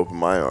for me to open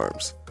my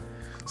arms."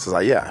 Says,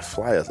 "Like, yeah,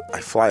 I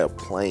fly a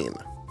plane."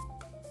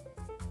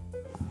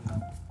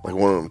 Like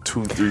one of them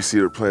 2-3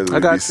 seater planes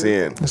that we be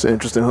seeing. That's an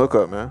interesting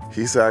hookup, man.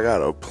 He said, "I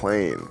got a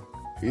plane."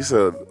 He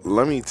said,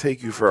 "Let me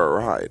take you for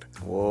a ride."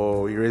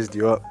 Whoa, he raised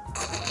you up.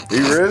 He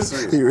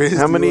raised me.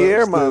 How many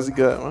air miles he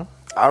got, man?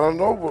 I don't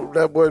know, but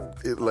that boy,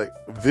 like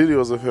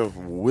videos of him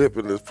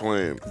whipping this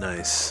plane.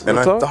 Nice. And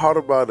I talk? thought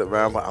about it,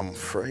 man. I'm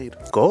afraid.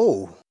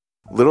 Go.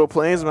 Little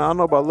planes, man. I don't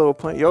know about little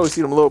planes. You always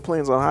see them little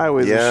planes on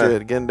highways Yeah. and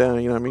shit, getting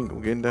down. You know what I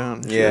mean? Getting down.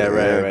 and Yeah, shit.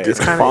 right. Just It's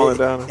kinda- falling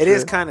down. and It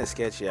is shit. kind of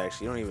sketchy,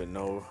 actually. You don't even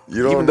know.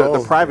 You don't Even know.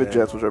 the private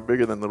jets, which are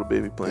bigger than little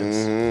baby planes.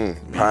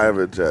 Mm-hmm.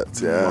 Private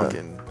jets, yeah.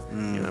 Fucking, you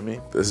know what I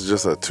mean? This is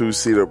just a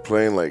 2-seater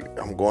plane. Like,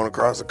 I'm going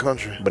across the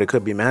country. But it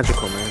could be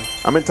magical, man.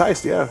 I'm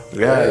enticed, yeah. Yeah,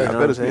 you know I what bet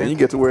I'm it's, saying? you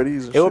get to wear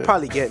these. And It will shit.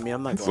 probably get me.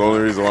 I'm not It's the going.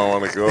 only reason why I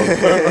want to go.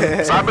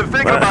 So I've been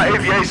thinking about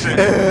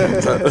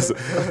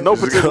aviation. No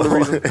particular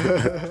reason.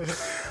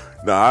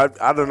 No,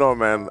 I don't know,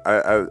 man.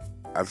 I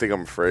think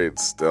I'm afraid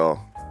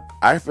still.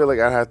 I feel like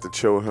I'd have to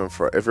chill with him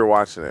if you're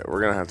watching it, we're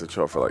going to have to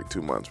chill for like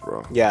 2 months,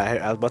 bro. Yeah,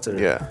 I was about to.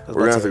 Yeah. I was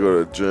We're going to about have to go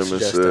to the gym and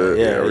suggest shit. that.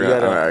 Yeah, we're you gonna,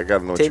 gotta I got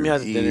to know what take you me out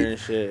to eat. dinner and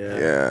shit.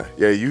 Yeah.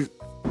 Yeah,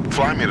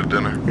 Fly me to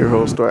dinner. Your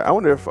whole story. I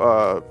wonder if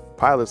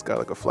pilots got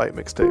like a flight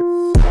mixtape.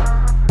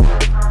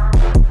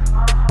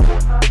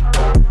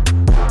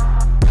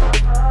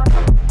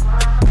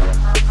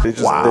 They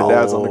just their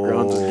dad's on the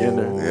ground just getting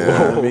there. You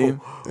know what I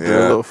mean? Doing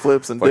little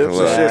flips and dips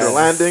and shit. Or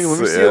landing. Let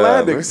me see a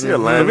landing.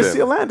 Let me see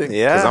a landing.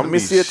 Yeah. Let me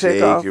see a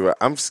takeoff.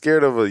 I'm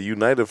scared of a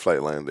United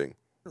flight landing.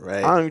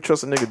 Right. I don't even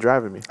trust a nigga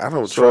driving me. I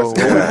don't So trust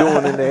what we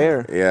doing in the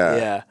air?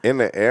 Yeah. In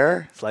the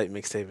air? Flight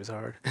mixtape is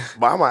hard.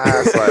 But I'm going to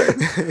ask,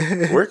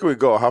 like, where can we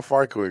go? How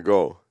far can we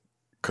go?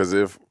 Because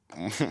if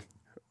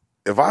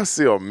I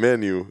see a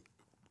menu.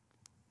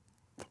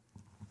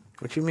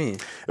 What you mean?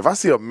 If I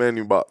see a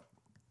menu about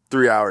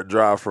 3-hour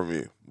drive from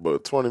you,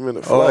 but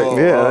 20-minute flight.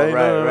 Right.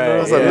 I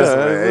was like, listen,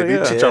 man, hey,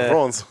 these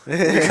chicharrones.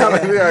 We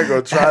gotta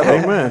go try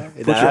them. Hey, man.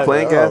 Put your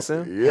plane gas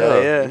in.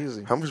 Yeah.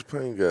 Easy. How much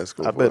plane gas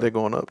go I bet they're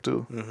going up,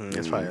 too.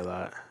 That's probably a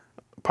lot.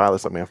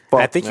 Pilots, like, man, fuck,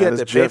 I think man, you have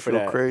to this pay jet for feel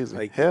that. crazy.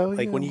 Like, Hell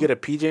like yeah. when you get a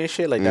PJ and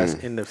shit, like that's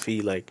in the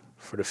fee, like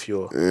for the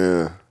fuel.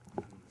 Yeah.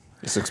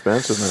 It's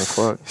expensive, man.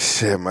 Fuck.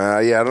 Shit,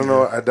 man. Yeah, I don't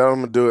know. I doubt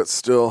I'm gonna do it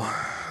still.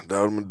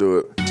 Doubt I'm gonna do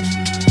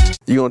it.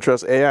 You gonna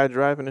trust AI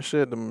driving and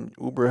shit? Them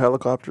Uber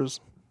helicopters?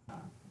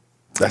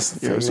 That's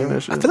the You ever thing. seen that I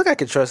shit? feel like I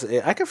could trust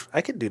it.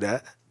 I could do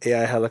that.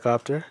 AI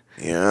helicopter.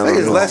 Yeah, I Like don't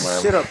there's know, less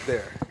man. shit up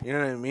there. You know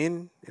what I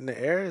mean? In the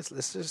air, it's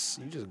just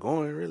you just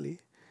going really.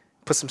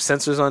 Put some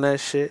sensors on that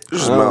shit. It's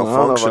just I don't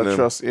know if I malfunctioning.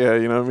 trust. Yeah,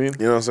 you know what I mean?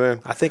 You know what I'm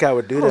saying? I think I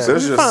would do that.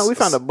 There's just- We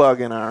found a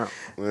bug in our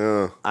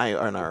Yeah.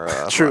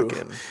 True.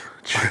 fucking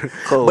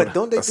Code. But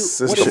don't they do what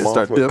system is,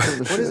 start dipping and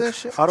what shit. is that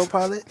shit?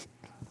 Autopilot?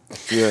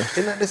 Yeah,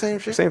 Isn't that the same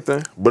shit? same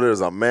thing. But there's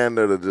a man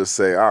there to just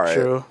say, all right,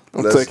 True.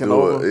 I'm let's taking do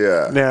over. it.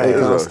 Yeah. Yeah,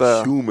 There's kind of a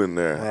style. human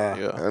there.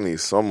 Yeah. I need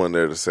someone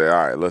there to say,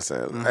 all right,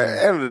 listen, at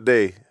the end of the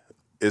day,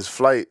 is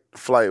flight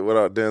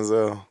without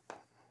Denzel?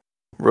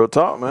 Real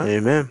talk, man.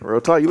 Amen.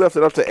 Real talk. You left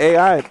it up to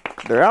AI.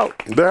 They're out.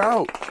 They're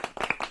out.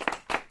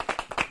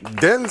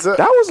 Denzel.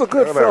 That was a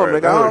good film,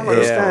 nigga. I don't Yeah.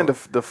 understand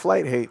the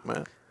flight hate,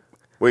 man.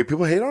 Wait,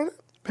 people hate on it?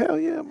 Hell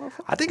yeah,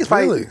 motherfucker. I think it's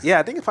probably Really?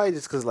 I think it's probably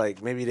just because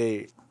like maybe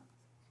they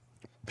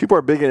People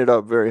are bigging it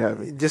up very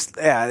heavy. just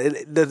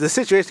the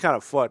situation kind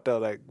of fucked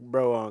up. Like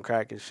bro on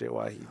crack and shit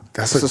while he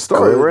That's It's a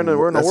story. We're in the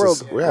that's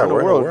world. Yeah,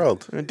 we're in the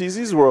world. In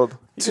DZ's world.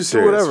 You Too can do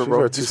serious. whatever, People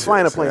bro. are too He's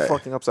flying a serious. plane Yeah.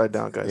 fucking upside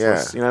down, guys.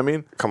 Yeah. You know what I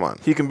mean? Come on.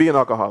 He can be an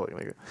alcoholic,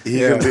 nigga. He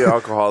can be an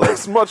alcoholic.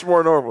 It's much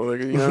more normal,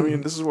 nigga. You know what I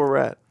mean? This is where we're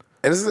at.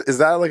 And is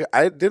that like,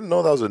 I didn't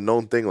know that was a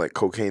known thing, like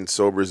cocaine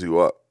sobers you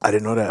up. I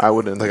didn't know that. I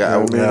wouldn't. Like, Like, I I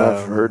mean, would-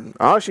 I've heard.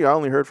 Actually, I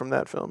only heard from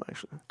that film,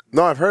 actually.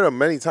 No, I've heard it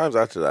many times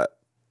after that.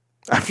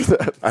 After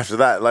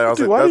that. Like I was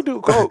Dude, like, why do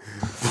you that's- do coke?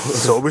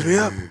 Sobers me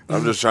up.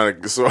 I'm just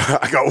trying to. So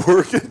I got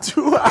work in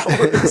 2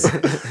 hours.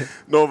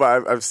 No,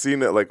 but I've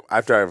seen it. Like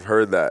after I've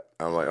heard that,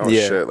 I'm like, oh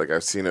Yeah. shit! Like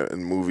I've seen it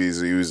in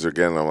movies used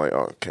again. And I'm like,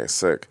 oh, okay,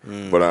 sick.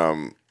 But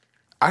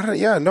I don't.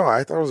 Yeah, no,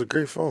 I thought it was a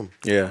great film.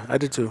 Yeah, I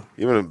did too.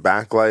 Even in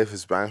Backlife,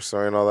 his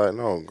backstory and all that.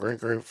 No, great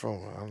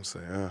film. I'm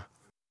saying, yeah.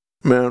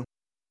 Man,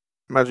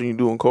 imagine you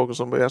doing coke and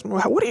somebody asks me,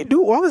 what do you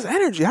do? All this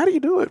energy, how do you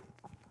do it?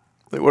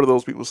 Like, what do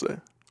those people say?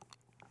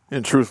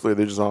 And truthfully,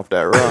 they're just off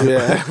that run.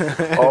 Yeah.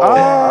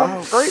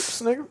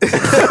 Grapes, nigga.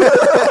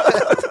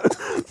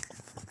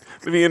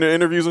 They be in the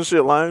interviews and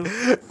shit lying.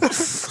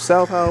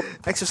 Self-help.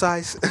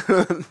 Exercise.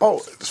 Oh,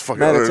 just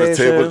fucking under the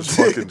table,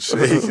 Meditation. just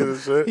fucking shaking and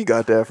shit. He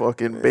got that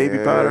fucking baby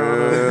powder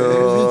on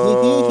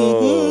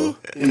him.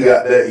 He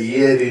got that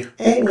Yeti.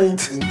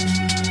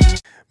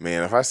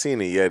 Man, if I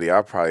seen a Yeti,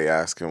 I'd probably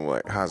ask him,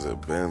 like, how's it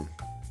been?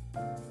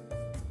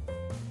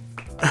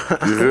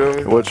 You feel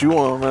me? What you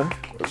want, man?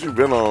 What you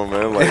been on,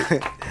 man?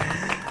 Like,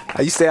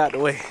 How you stay out the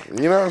way?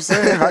 you know what I'm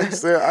saying? How you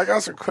stay? I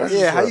got some questions.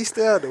 Yeah, how for you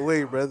stay out the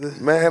way, brother?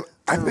 Man,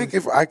 I think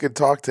if I could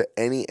talk to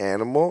any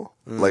animal,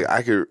 like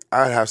I'd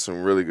have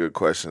some really good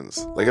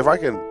questions. Like if I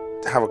can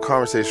have a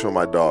conversation with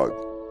my dog.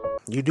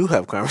 You do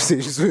have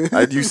conversations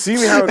with You see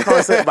me have a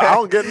conversation, but I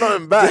don't get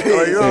nothing back.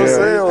 Like, you know what I'm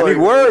saying? Like, I need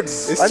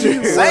words. I need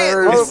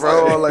words,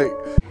 bro.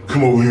 Like,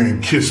 Come over here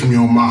and kiss me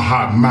on my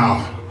hot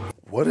mouth.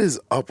 what is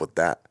up with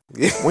that?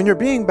 When you're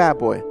being bad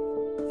boy.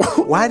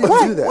 Why did you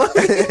do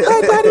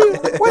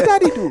that? What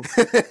daddy do?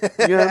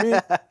 You know what I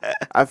mean?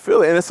 I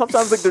feel it. And it's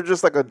sometimes like they're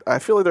just like I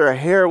feel like they're a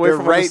hair away They're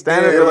from right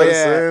understanding. there, They're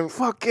like, yeah.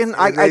 fucking,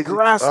 I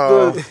grasp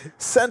the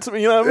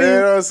sentiment. You know what I mean? You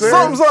know what I'm saying?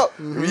 Something's up.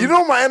 You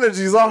know my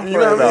energy's off You know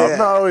right what I now. mean? I'm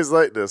not always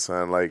like this,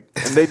 man. Like,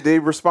 And they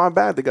respond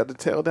bad. They got the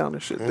tail down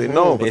and shit. They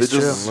know, but It's they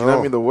just, true. you know what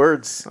I mean? The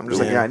words. I'm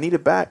just like, yeah, I need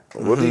it back.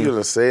 what are you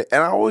gonna say?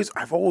 And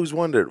I've always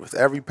wondered with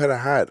every pet I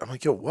had, I'm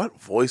like, yo, what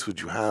voice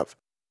would you have?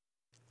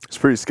 It's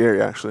pretty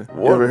scary, actually. You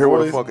What ever hear what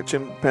a voice? fucking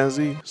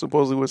chimpanzee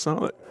supposedly would sound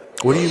like?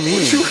 What do you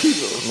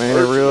mean?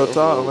 Man, real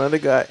talk, man. They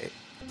got.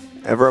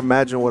 Ever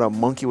imagine what a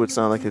monkey would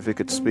sound like if it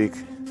could speak?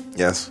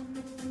 Yes.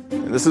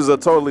 And this is a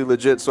totally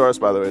legit source,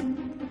 by the way.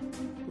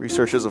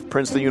 Researchers of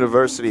Princeton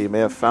University may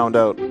have found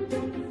out. I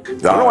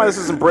don't know why this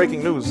isn't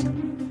breaking news.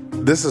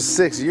 This is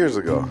 6 years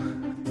ago.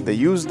 They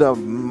used a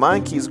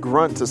monkey's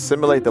grunt to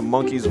simulate the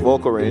monkey's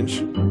vocal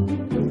range.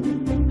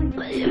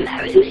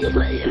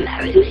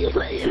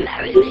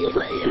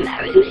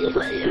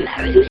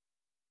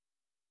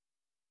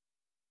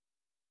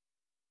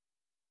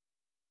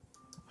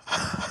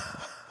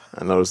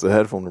 I noticed the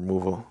headphone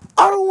removal.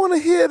 I don't want to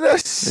hear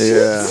that shit.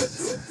 Yeah.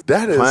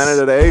 That is Planet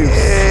of the Apes.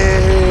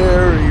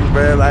 scary,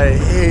 man. I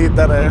hate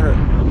that I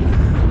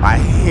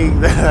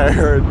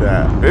heard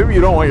that. Maybe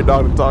you don't want your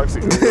dog to talk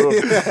to you.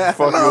 Fuck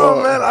you No,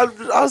 up. man.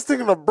 I was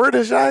thinking a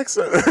British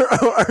accent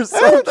or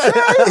something.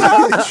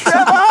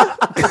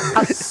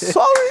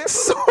 Sorry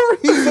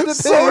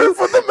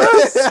for the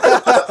mess.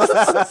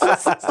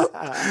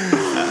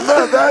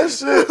 Man, that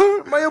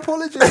shit. My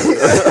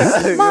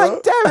apologies. My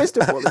dearest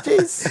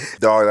apologies.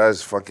 Dog, that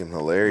is fucking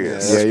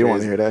hilarious. Yeah, you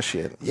want to hear that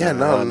shit. Yeah,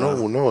 no,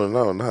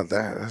 not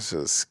that. That's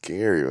just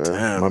scary, man.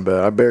 Damn, my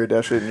bad. I buried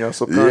that shit in your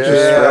subconscious.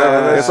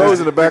 Yeah. It's always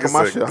in the back of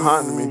my It's shit like,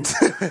 haunting me.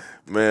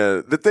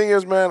 Man, the thing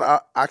is, man,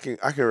 I can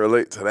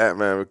relate to that,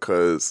 man,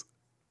 because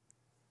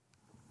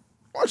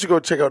why don't you go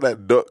check out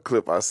that duck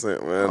clip I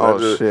sent, man?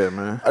 Shit,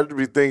 man. I just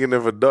be thinking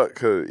if a duck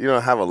could,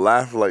 have a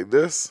laugh like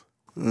this,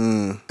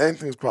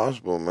 anything's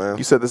possible, man.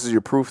 You said this is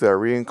your proof that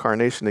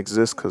reincarnation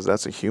exists because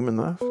that's a human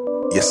laugh?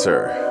 Yes,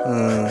 sir.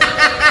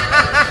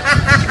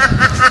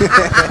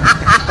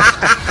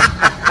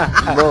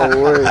 No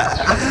way.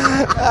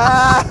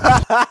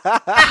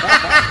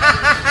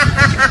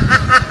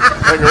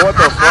 Nigga, what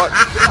the fuck?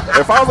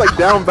 If I was like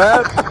down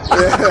bad,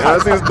 and I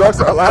see these ducks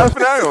are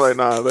laughing at me, I'm like,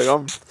 nah, like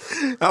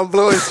I'm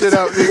blowing shit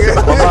up, nigga.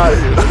 I'm out of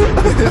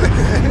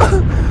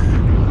here.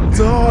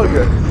 Dog,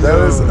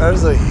 that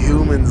is a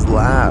human's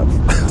laugh.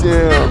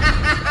 Damn.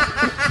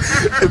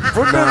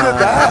 Put me to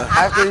that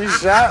after you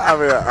shot. I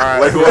mean, all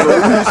right,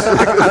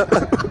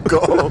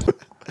 go.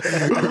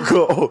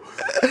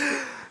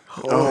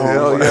 Oh,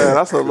 hell yeah,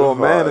 that's a little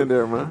man in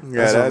there, man.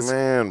 Yeah, that's a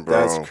man, bro.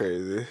 That's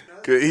crazy.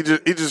 He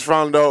just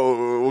found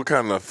out what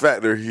kind of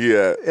factor he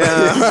had.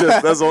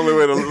 Yeah. That's the only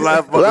way to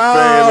laugh about the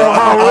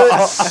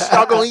pain.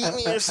 Y'all gonna eat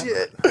me and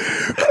shit.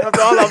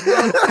 After all I've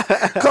done,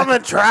 come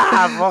and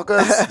try,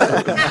 fuckers.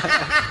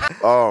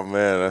 Oh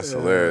man, that's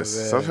hilarious.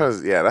 Man.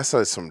 Sometimes, that's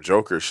like some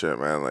Joker shit,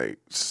 man. Like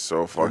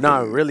so fucking. Nah,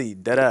 really,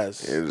 dead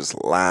ass. You're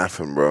just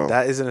laughing, bro.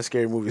 That isn't a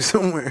scary movie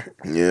somewhere.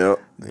 Yep.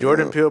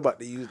 Jordan Peele about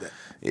to use that.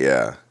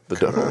 Yeah.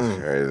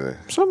 Crazy.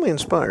 Suddenly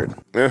inspired.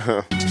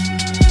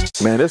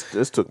 Man,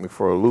 this took me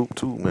for a loop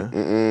too,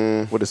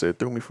 man. What is it?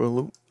 Threw me for a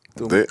loop. I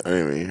didn't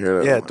even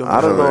hear that. Yeah,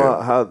 I don't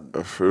know how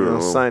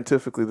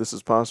scientifically this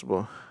is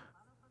possible.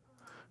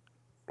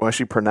 Why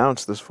she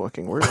pronounced this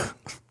fucking word?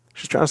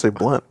 She's trying to say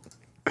blunt.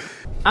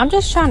 I'm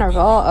just trying to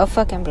roll a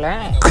fucking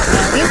blunt.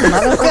 And these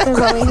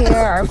motherfuckers over here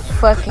are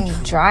fucking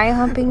dry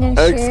humping and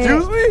shit.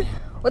 Excuse me?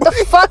 What the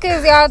fuck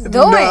is y'all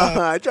doing?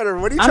 I'm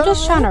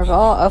just trying to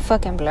roll a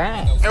fucking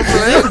blunt.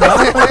 These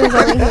motherfuckers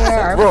over here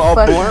are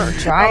fucking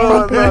dry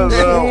humping and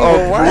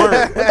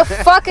shit. What the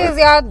fuck is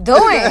y'all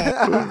doing?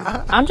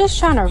 I'm just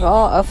trying to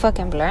roll a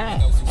fucking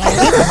blunt. And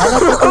these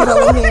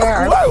motherfuckers over here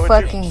are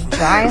fucking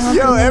dry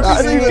humping and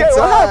shit.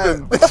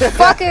 What the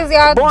fuck is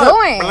y'all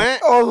doing?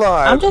 Hold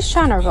on. I'm just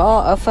trying to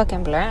roll a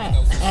fucking blunt.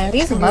 And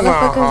these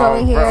motherfuckers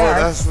over here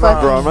are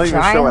fucking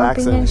dry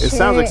humping and shit. It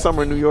sounds like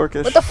somewhere New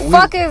Yorkish. What the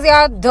fuck is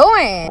y'all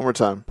doing? One more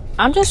time.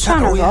 I'm just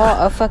trying to roll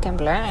a fucking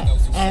blunt.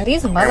 And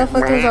these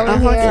motherfuckers over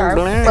here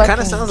are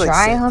fucking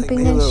dry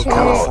humping and shit.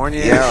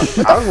 California. Yeah.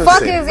 What the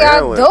fuck is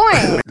y'all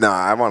doing? Nah,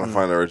 I want to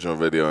find the original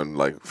video and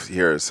like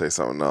hear her say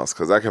something else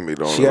because that can be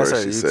the only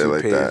word she said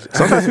like that.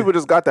 Sometimes people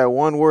just got that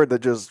one word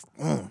that just.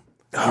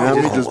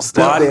 Just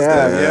body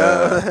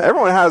yeah.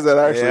 Everyone has that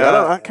actually.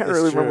 Yeah, I can't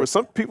really remember.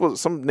 Some people,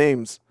 some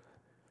names.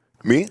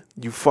 Me?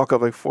 You fuck up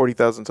like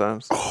 40,000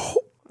 times.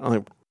 I'm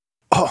like,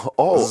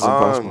 this is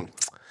impossible.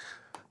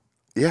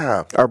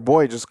 Yeah, our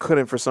boy just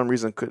couldn't for some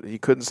reason. He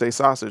couldn't say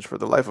sausage for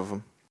the life of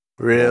him.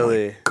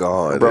 Really?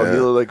 God, bro, he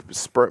like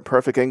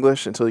perfect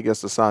English until he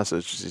gets to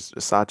sausage. He's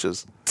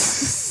sausages.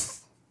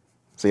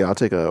 So yeah, I'll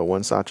take a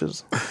one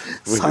sausages.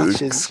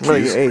 Sausages.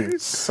 Like, hey,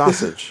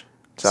 sausage.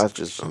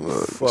 Sausages.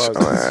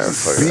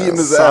 Beating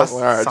his ass.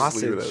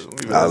 Sausage.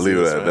 I'll leave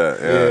it at that.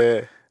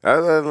 Yeah.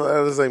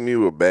 That's like me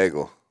with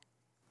bagel.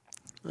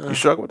 You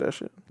struggle with that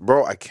shit,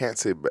 bro? I can't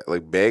say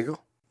like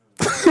bagel.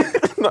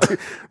 No,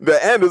 the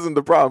end isn't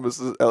the problem. It's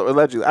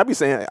allegedly. I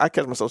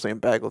catch myself saying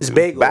bagel. It's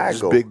bagel.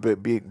 Bagel. It's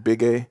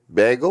big A.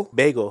 Bagel.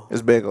 Bagel.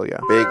 It's bagel. Yeah.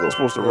 Bagel. It's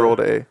supposed to roll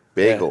the A.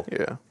 Bagel.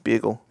 Yeah.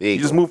 Bagel. You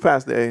just move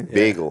past the A.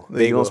 Bagel.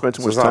 Then you don't spend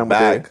too much time with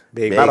bag.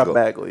 A. Not a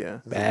bagel. Yeah.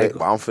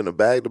 Bagel. I'm finna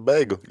bag the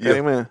bagel. Yeah,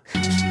 hey, man.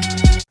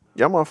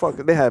 Y'all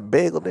motherfuckers, they had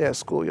bagel day at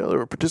school. Y'all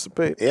ever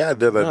participate? Yeah, I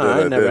did.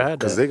 I never had that.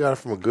 Because they got it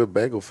from a good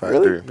bagel factory.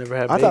 Really? Never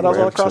had I bagel. thought that was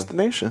all across the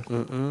nation.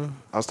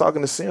 I was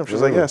talking to Sam. She's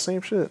like, yeah,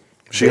 same shit.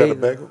 She had a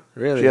bagel?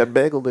 Really? She had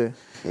bagel day.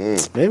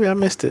 Maybe I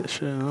missed it.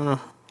 Shit, I don't know.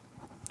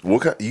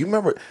 What kind? You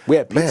remember? We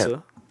had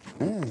pizza.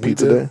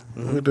 Pizza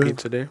day.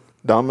 Pizza day.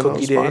 Domino's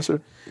Cookie day.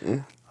 sponsored.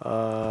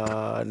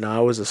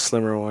 No, it was a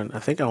slimmer one. I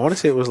want to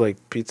say it was like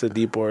Pizza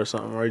Depot or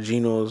something, or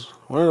Geno's.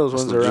 One of those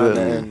ones around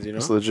the ends, you know?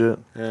 It's legit.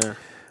 Yeah.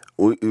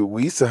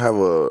 We used to have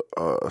a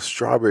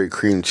strawberry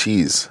cream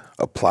cheese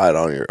applied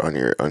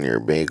on your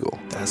bagel.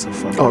 That's a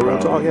fucking real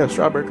problem. talk? Yeah,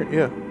 strawberry cream.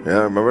 Yeah.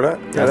 Yeah, remember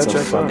that? That's that a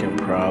checks fucking out.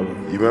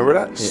 problem. You remember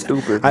that?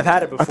 Stupid. I've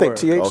had it before. I think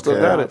TH still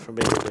got it. From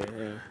Bakery,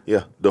 yeah.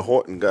 Yeah, the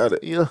Horton got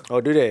it. Yeah.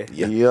 Oh, do they?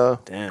 Yeah.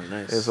 Damn,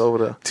 nice. It's over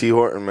there. T.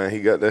 Horton, man,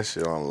 he got that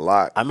shit on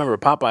lock. I remember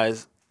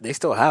Popeyes. They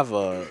still have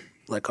a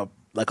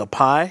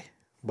pie,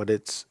 but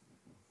it's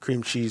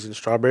cream cheese and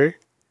strawberry.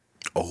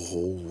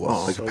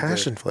 Oh, like so a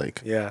passion good.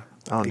 flake. Yeah,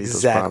 I don't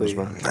exactly. need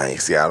those problems,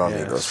 Nice. Yeah, I don't Yeah,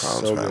 need those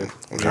problems, so man. good.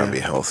 I'm trying to be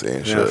healthy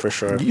and Yeah, shit. for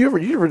sure. You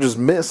ever just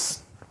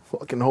miss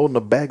fucking holding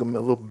a bag of milk,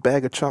 a little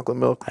bag of chocolate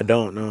milk, I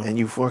don't know. and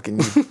you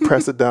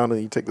press it down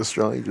and you take the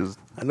straw. You just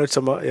I know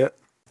some. Yeah.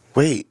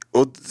 Wait, the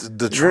you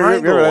remember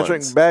triangle that ones.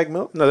 drink bag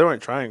milk? No, they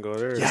weren't triangle.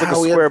 They're It's like a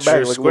square bag,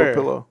 like a square.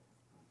 little pillow.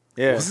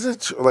 Yeah. Wasn't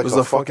it It like was a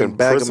a fucking fucking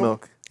bag prism? of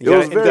milk. You got- It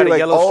was you got very a like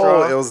yellow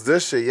straw? It was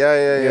this shit.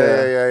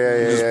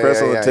 Yeah. You just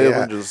press on the table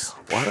yeah. and just.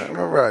 Why do I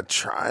remember a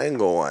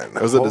triangle one?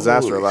 It was a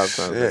disaster a Holy lot of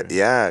times. shit.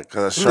 Yeah,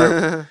 because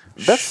shrimp.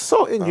 That's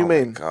so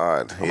inhumane. Oh my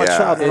God. I'm a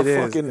child It of a is.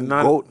 fucking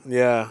Not- goat.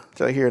 Yeah.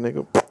 Right here,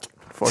 nigga.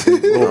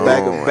 Fucking little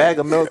bag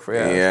of milk for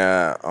you.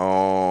 Yeah.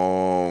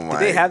 Oh my.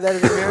 Did they have that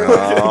in America?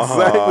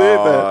 Exactly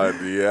that.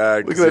 Yeah,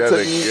 Look because at you that had to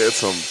technique. get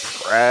some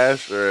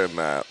pressure in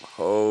that.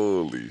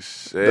 Holy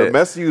shit. The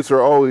mess youths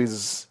are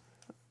always.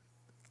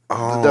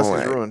 Oh, the dust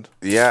is ruined.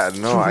 Yeah,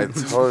 no, I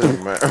totally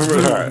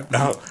remember that.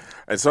 No.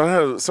 And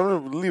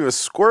someone would leave a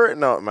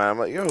squirting out, man. I'm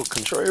like, yo,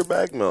 control your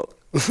bag milk.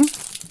 Oh,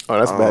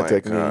 that's Oh bad my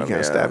technique. God, You can't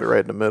yeah. stab it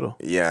right in the middle.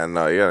 Yeah,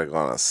 no, you gotta go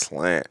on a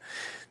slant.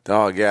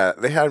 Dog, yeah,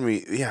 they had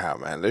me. Yeah,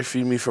 man, they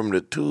feed me from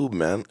the tube,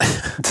 man.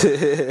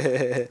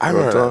 I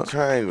remember that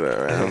triangle,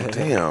 man.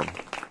 Damn.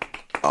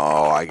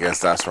 Oh, I guess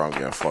that's where I'm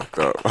getting fucked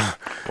up.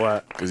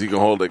 What? Because you can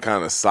hold it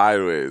kind of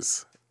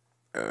sideways,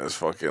 and it's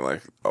fucking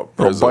like a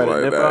prism bite a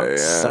like nip that. out?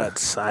 Yeah.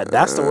 Side.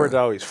 That's the word that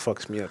always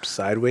fucks me up.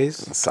 Sideways.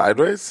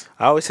 Sideways?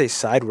 I always say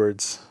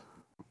sidewards.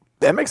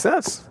 That makes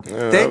sense.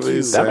 Yeah, Thank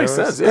you. That makes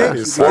sense. Yeah. Thank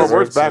you.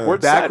 Forwards,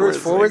 backwards, Backwards, sideways,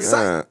 forwards, nigga.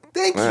 side.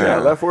 Thank you. Yeah,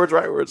 leftwards,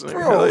 rightwards. Nigga.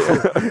 Hell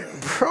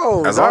yeah.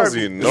 Bro. As long as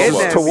you know Get about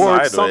that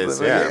towards sideways,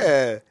 something,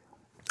 Yeah.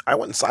 I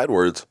went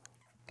sidewards.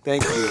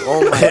 Thank you.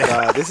 Oh my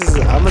God. This is.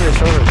 I'm gonna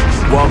show her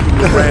this. Welcome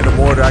to Random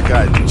Order. I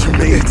got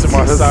Jermaine to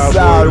my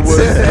sidewards.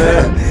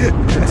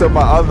 man. To my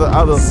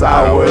other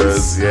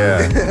sidewards.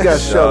 Yeah. You got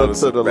shut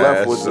to the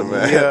leftwards,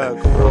 man. Yeah,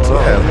 you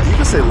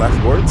can say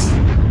leftwards.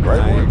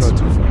 Rightwards.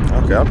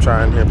 Okay, I'm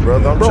trying here,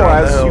 brother. I'm Bro,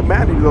 trying to as help.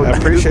 humanity, though, I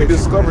appreciate we you.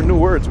 discover new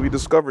words. We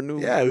discover new,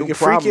 Yeah, we new can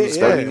freak problems it,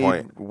 that yeah. we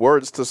need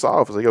words to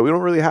solve. It's like, yo, we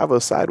don't really have a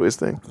sideways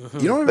thing.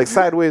 You know, Like,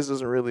 sideways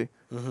doesn't really.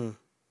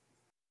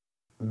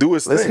 do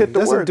its Let's thing. hit the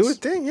Doesn't words. do a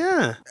thing.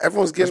 Yeah.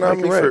 Everyone's getting Let's on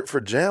make me it right.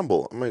 for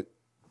jamble. I'm like,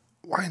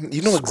 why?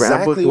 You know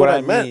Scramble, exactly what I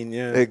meant. mean.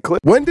 Yeah. It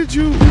clip. When did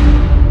you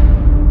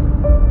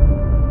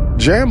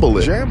jamble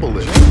it?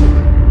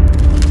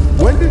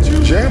 When did you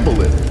jamble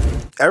it?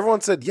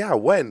 Everyone said, yeah,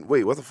 when?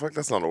 Wait, what the fuck?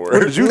 That's not a word.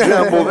 When did you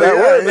jamble that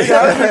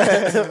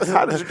word?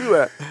 How did you do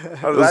that?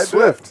 How It did was I do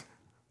swift. it?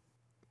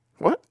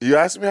 What? You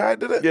asked me how I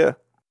did it? Yeah.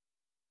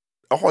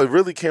 Oh, it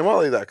really came out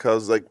like that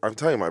because, like, I'm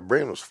telling you, my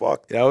brain was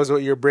fucked. That was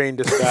what your brain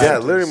described. Yeah,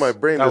 literally my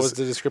brain That just-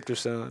 was the descriptor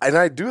sound. And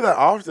I do that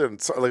often.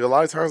 So, like, a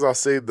lot of times I'll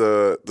say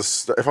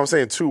if I'm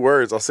saying two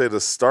words, I'll say the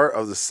start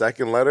of the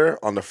second letter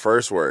on the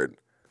first word.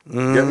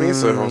 Get me?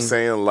 So if I'm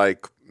saying,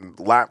 like,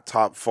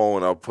 laptop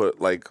phone, I'll put,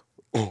 like,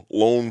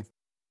 loan.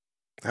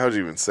 How would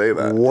you even say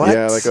that? What?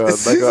 Yeah, like a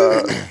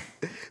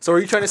So are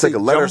you trying to It's say like a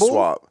letter jumble?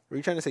 swap. Were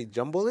you trying to say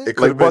jumble it? It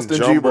could like have been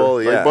Bustin' jumble,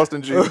 Jeeber. yeah. Like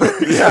Bustin' Jeeber.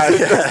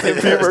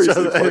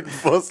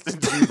 Bustin'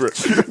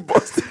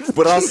 Jeeber.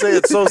 But I'll say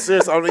it so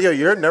serious. I'm like, yo,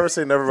 you're never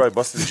say never by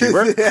Bustin'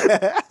 Jeeber.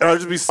 And I'll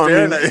just be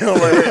staring at you like,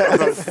 what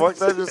the fuck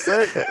did I just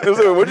say?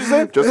 What'd you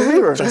say? Justin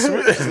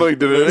Bieber. No, you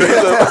didn't.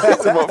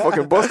 It's about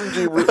fucking Bustin'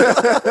 Jeeber.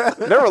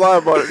 Never lie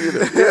about it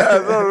either. Yeah,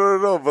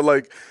 no. But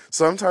like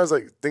sometimes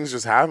like things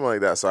just happen like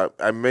that. So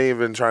I may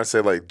even try to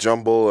say like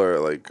jumble or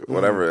like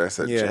whatever. I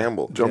said Yeah.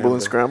 jamble. Jumble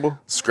and scramble.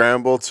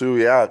 Scramble too,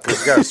 yeah, because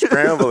you gotta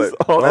scramble it.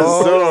 Oh, I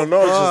still don't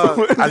know.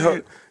 It's just, I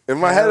don't, in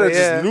my head, I yeah.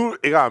 just knew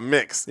it got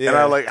mixed, and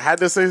I like had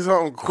to say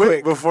something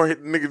quick before he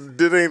nigga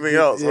did anything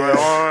else. I'm like,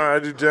 oh, I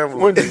just jamble.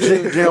 When did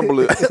you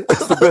jamble it?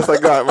 That's the best I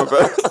got, my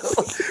bad.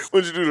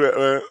 When'd you do that,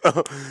 man?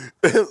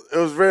 It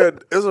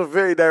was a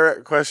very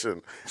direct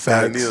question.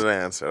 I needed an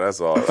answer.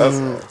 That's all. That's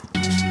all.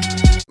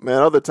 Man,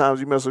 other times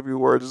you mess up your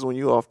words is when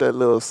you off that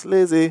little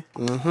slizzy.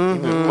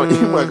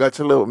 You might got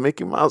your little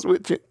Mickey Mouse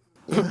with you.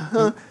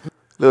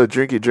 Little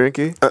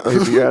drinky.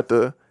 If you're at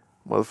the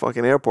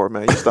motherfucking airport,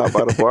 man, you stop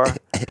by the bar.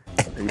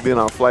 You been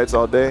on flights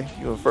all day.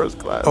 You in first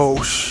class.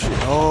 Oh shit!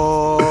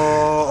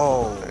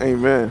 Oh.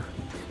 Amen.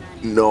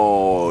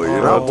 No,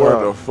 you're not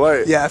boarding a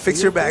flight. Yeah,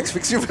 fix your bags.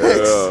 Fix your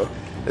bags. Yeah.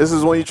 This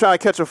is when you try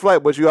to catch a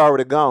flight, but you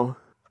already gone.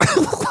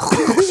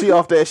 She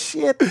off that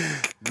shit.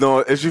 No,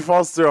 if she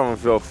falls through, I'm gonna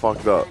feel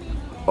fucked up.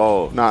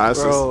 Oh, Nah,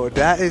 that's Bro,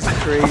 that is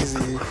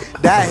crazy.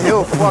 That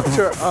hill fucked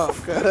her up.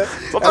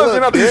 sometimes you're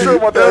not too sure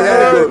about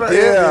that.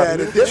 Yeah,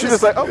 the dip She is-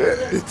 just like, oh,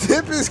 The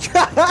tip is.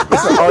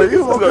 are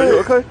you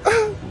okay?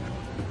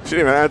 She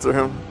didn't even answer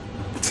him.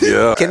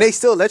 yeah. Can they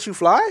still let you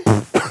fly?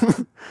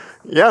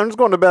 Yeah, I'm just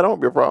going to bed. That won't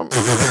be a problem.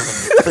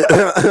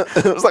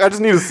 It's like I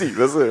just need a seat.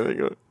 That's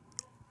it.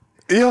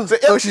 Yeah.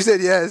 Oh, she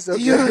said yes.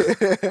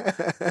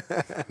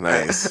 Okay.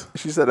 Nice.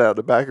 She said that out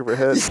the back of her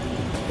head.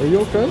 Are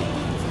you okay?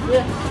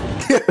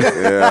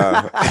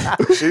 Yeah.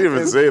 She didn't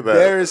even say that.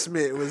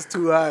 Embarrassment was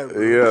too high,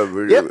 bro. Yeah,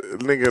 the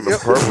nigga in the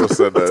purple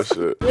said that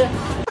shit.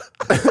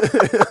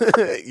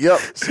 Yep.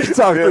 She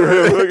talked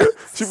to him.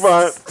 She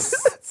fine.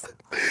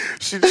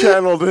 She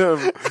channeled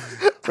him.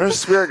 Her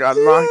spirit got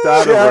knocked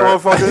out of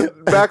her.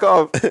 Motherfucker, back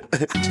off.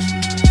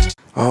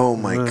 Oh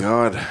my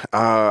god.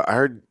 I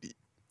heard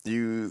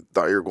you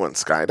thought you were going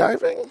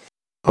skydiving?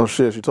 Oh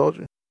shit, she told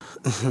you.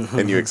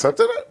 And you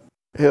accepted it?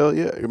 Hell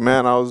yeah.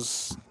 Man, it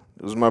was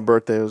my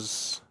birthday. It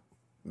was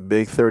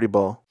big 30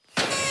 ball.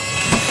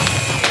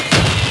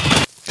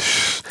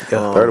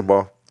 30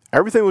 ball.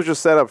 Everything was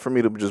just set up for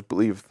me to just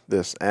believe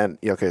this. And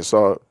yeah, okay,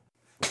 so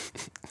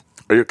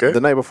are you okay?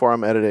 The night before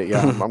I'm editing,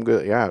 yeah, I'm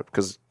good. Yeah,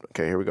 because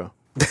okay, here we go.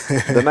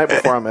 The night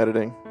before I'm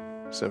editing,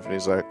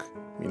 Symphony's like,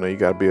 you know, you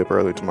got to be up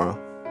early tomorrow.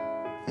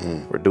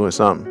 We're doing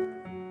something.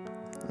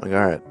 I'm like,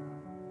 all right.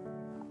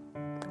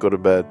 Go to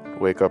bed,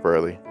 wake up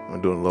early.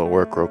 I'm doing a little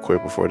work real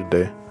quick before the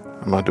day.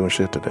 I'm not doing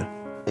shit today.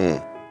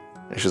 And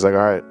she's like, all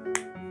right,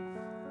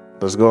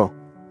 let's go.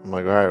 I'm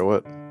like, all right,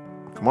 what?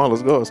 Come on,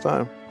 let's go. It's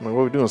time. I'm like,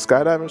 what are we doing?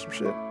 Skydiving or some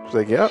shit? She's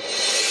like, yep.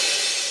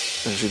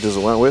 And she just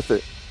went with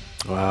it.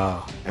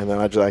 Wow. And then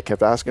I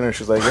kept asking her.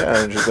 She's like,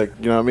 yeah. And she's like,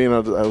 you know what I mean? I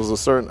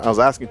was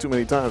asking too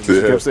many times.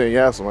 She kept saying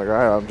yes. I'm like,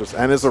 all right,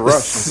 and it's a rush.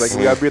 It's like,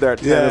 we got to be there at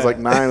 10. It's like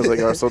 9. It's like,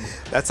 all right, so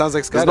that sounds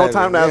like skydiving. There's no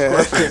time to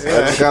ask questions.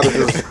 I just got to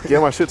just get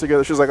my shit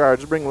together. She's like, all right,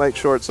 just bring light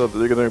shorts so that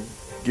they're going to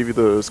give you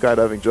the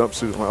skydiving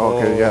jumpsuit. I'm like,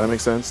 okay, yeah, that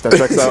makes sense. That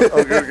checks out.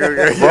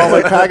 Okay. Bro, I'm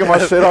like packing my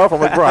shit off. I'm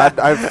like, bro,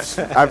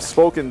 I've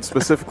spoken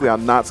specifically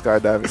on not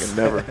skydiving and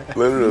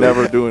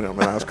never doing it. I mean,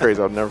 that's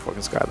crazy. I'll never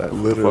fucking skydive.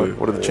 Literally.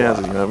 What are the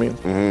chances? You know what I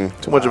mean?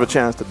 Too much of a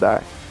chance to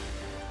die.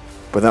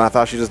 But then I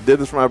thought she just did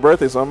this for my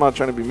birthday, so I'm not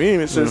trying to be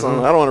mean. It's just I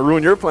don't want to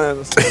ruin your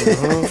plans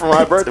for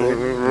my birthday.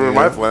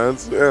 My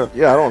plans, yeah.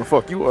 Yeah, I don't want to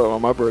fuck you up on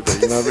my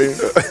birthday. You know what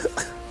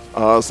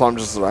I mean? So I'm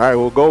just all right.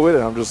 We'll go with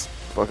it. I'm just.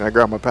 Fucking, I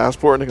grabbed my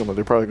passport, nigga.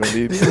 They're probably gonna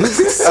need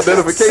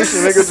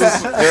identification, nigga.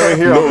 Just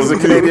here, I was a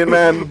Canadian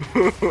man,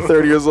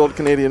 30 years old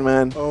Canadian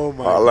man. Oh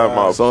my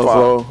god.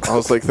 So I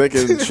was like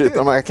thinking, shit.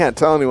 I'm like, I can't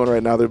tell anyone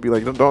right now. They'd be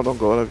like, don't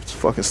go. It's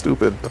fucking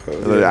stupid.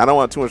 I don't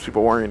want too much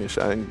people worrying and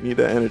shit. I need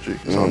that energy.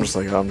 So I'm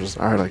just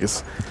all right. I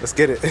guess let's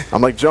get it.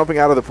 I'm like jumping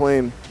out of the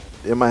plane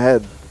in my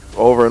head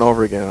over and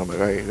over again. I'm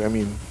like, I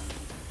mean,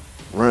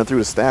 running through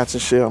the stats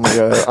and shit. I'm like,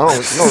 I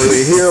don't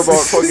really hear about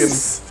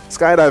fucking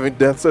skydiving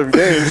deaths every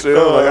day and shit.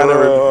 Like, I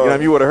never, you know what I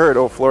mean? You would have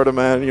heard, Florida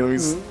man, you know,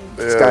 he's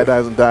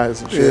skydives and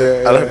dies and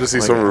shit. I'd have to see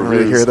some reviews. I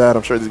really hear that.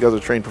 I'm sure these guys are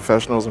trained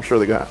professionals. I'm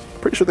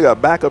pretty sure they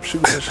got backup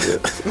shoes and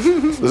shit.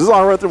 This is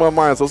all right through my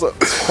mind. So it's a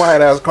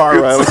quiet ass car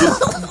ride.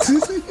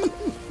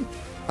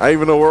 I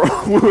didn't even know where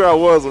I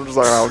was. I'm just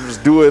like, I'll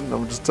just do it. And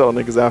I'm just telling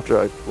niggas after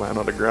I land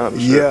on the ground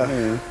and shit. Yeah.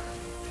 And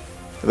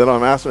then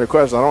I'm asking her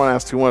questions. I don't want to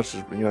ask too much,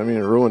 you know what I mean,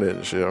 and ruin it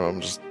and shit. I'm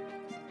just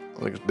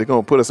like, they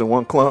gonna put us in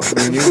one clump.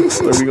 I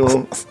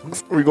mean,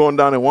 we going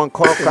down in one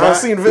clump. I've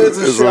seen vids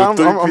and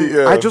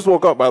shit. I just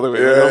woke up, by the way.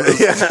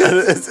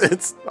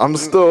 I'm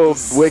still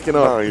waking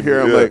up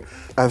here. I'm like,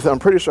 I'm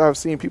pretty sure I've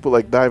seen people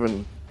like dive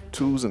in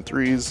 2s and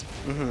 3s.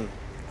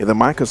 And then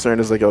my concern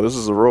is like, yo, this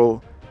is a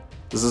roll.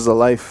 This is a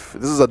life.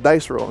 This is a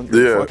dice roll.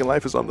 Your fucking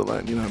life is on the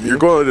line. You know what I mean? You're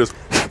going to just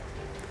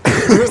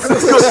every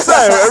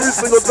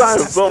single time.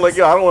 So I'm like,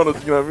 yo, I don't want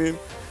to. You know what I mean?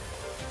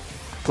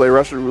 Play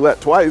Russian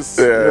roulette twice.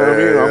 You know what I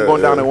mean? I'm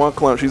going down in one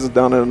clump. She's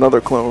down in another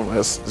clump.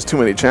 There's too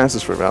many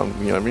chances for that. You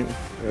know what I mean?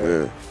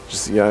 Yeah.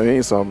 Just, you know what I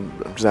mean? So I'm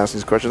just asking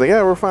these questions. Like,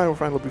 yeah, we're fine.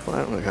 We'll be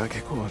fine. I'm like,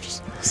 okay, cool.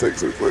 Just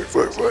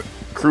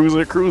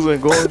cruising,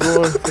 going.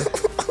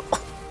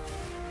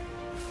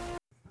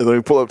 And then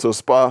we pull up to a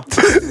spa.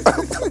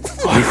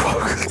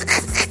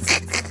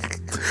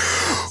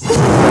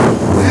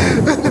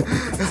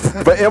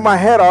 But in my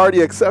head, I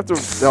already accepted.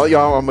 Yo,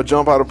 I'm gonna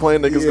jump out of the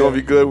plane. Niggas gonna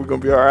be good. We're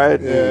gonna be all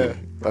right. Yeah.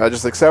 I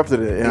just accepted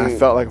it, and I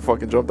felt like I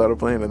fucking jumped out of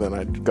the plane. And then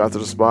I got to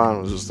the spa, and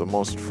it was just the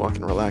most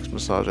fucking relaxed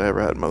massage I ever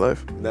had in my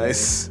life.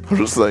 Nice. I'm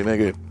just like,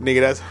 nigga,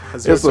 that's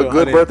it's a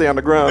good birthday on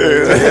the ground.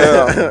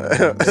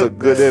 It's a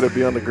good day to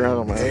be on the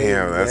ground, man.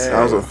 Damn,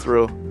 that was a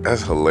thrill.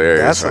 That's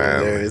hilarious,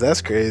 man. Hilarious.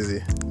 That's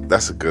crazy.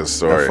 That's a good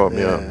story. That fucked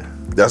me up.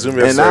 That's gonna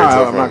be a and story.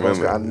 Now I'm not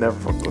gonna. I never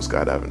fucking go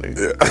skydiving,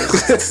 nigga.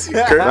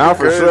 Yeah. Now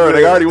for sure,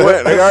 they already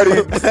went. They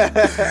already.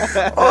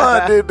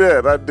 I did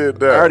that.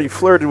 I already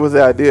flirted with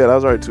the idea. That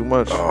was already too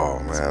much. Oh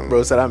man,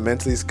 bro said I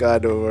mentally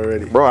skydove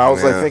already. Bro, I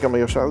was like thinking, I'm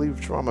like, should I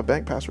leave my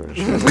bank password and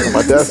shit on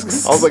my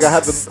desk? I was like, I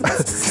had to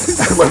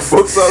my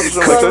books up,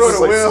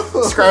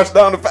 like, scratch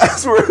down the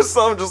password or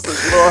something. Just to,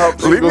 you know, how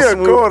leave me a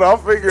code. I'll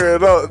figure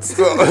it out.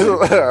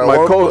 My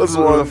code is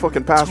the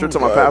fucking password to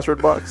my password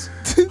box.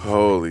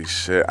 Holy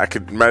shit! I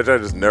could imagine I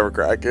just never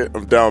crack it.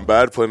 I'm down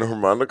bad playing the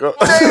harmonica.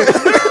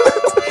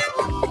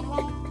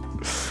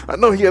 I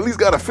know he at least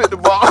got to fit the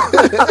ball.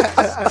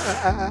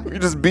 You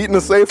just beating the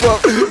safe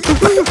up. What's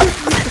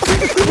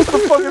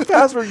the fucking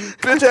password, you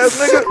bitch ass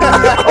nigga?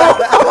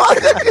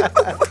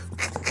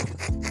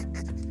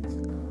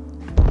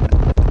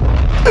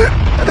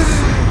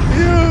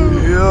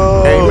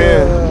 Yo. Hey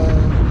man,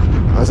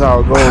 that's how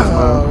it goes,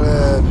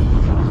 man.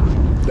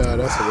 No,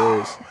 that's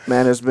hilarious.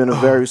 Man, it's been a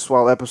very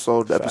swell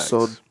episode.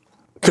 Episode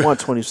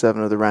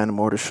 127 of the Random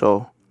Order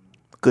Show.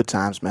 Good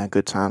times, man.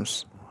 Good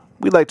times.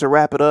 We'd like to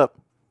wrap it up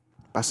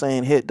by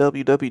saying hit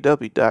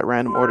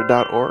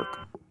www.randomorder.org.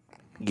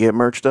 Get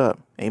merched up.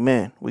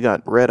 Amen. We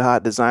got red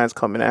hot designs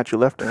coming at you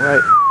left and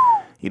right.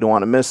 You don't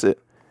want to miss it.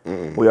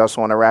 We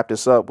also want to wrap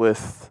this up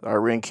with our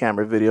Ring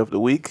Camera video of the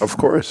week. Of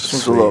course. This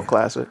was a little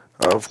classic.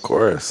 Of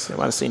course. You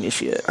might have seen this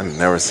shit. I've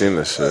never seen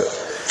this shit.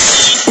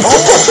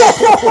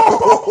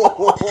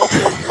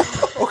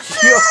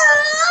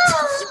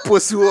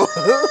 Pussy.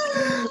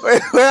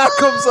 Wait, where I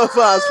come so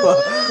fast for?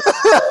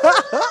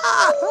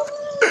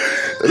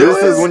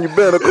 This is when you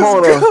bend a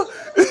corner.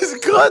 His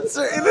guts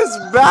are in his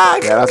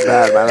back. Yeah, that's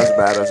bad, man. That's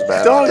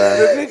bad. Dog, the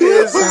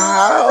nigga is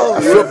how?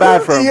 I feel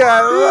bad for him.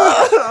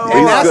 Yeah,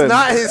 and that's good.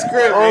 not his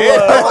script, man.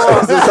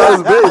 It's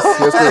his base.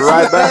 He has to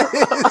ride back.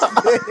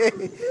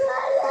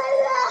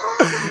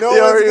 No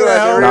one's gonna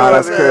help him. Nah,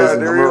 that's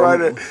crazy.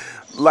 Rewind it.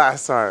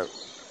 Last time.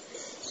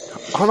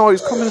 Oh no,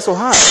 he's coming in so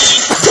hot.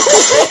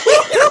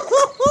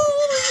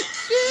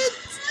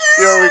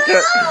 Yo,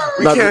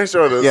 we can't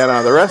show this. Yeah,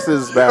 no, the rest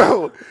is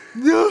bad.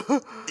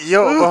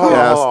 Yo, hold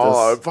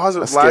on. Pause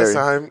it last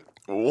time.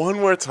 One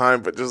more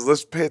time, but just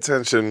let's pay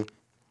attention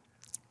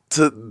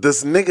to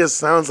this nigga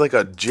sounds like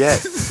a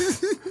jet.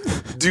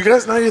 Do you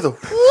guys not hear the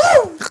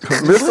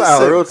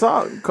missile? Real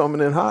talk,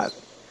 coming in hot.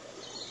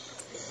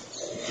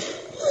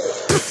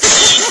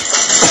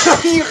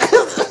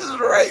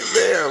 Right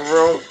there,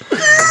 bro.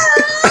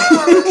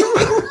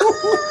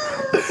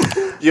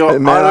 Yo,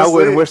 man, honestly, I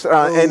wouldn't wish that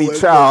on any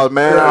child,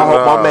 man. I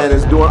hope my man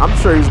is doing. I'm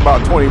sure he's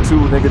about 22.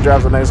 Nigga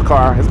drives a nice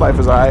car. His life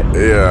is alright.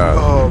 Yeah.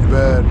 Oh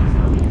man,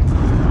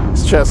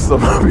 his chest still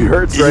probably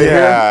hurts right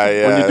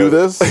here when you do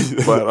this.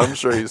 But I'm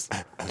sure he's.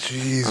 I'm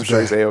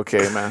sure he's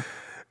a-okay, man.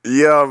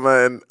 Yeah,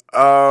 man.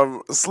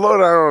 Slow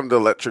down on the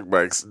electric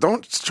bikes.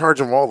 Don't charge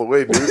them all the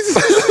way, dude.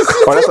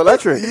 Oh, that's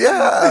electric.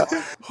 Yeah.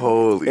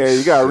 Holy shit. Yeah,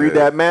 you gotta read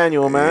that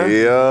manual, man.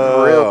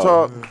 Yeah. Real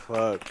talk.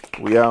 Fuck.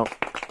 We out.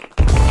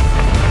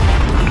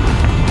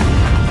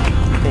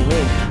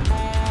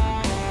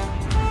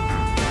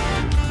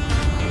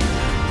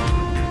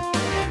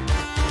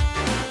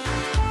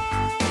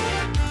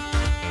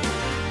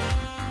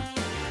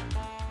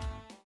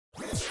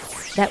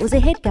 That was a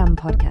HeadGum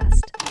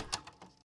podcast.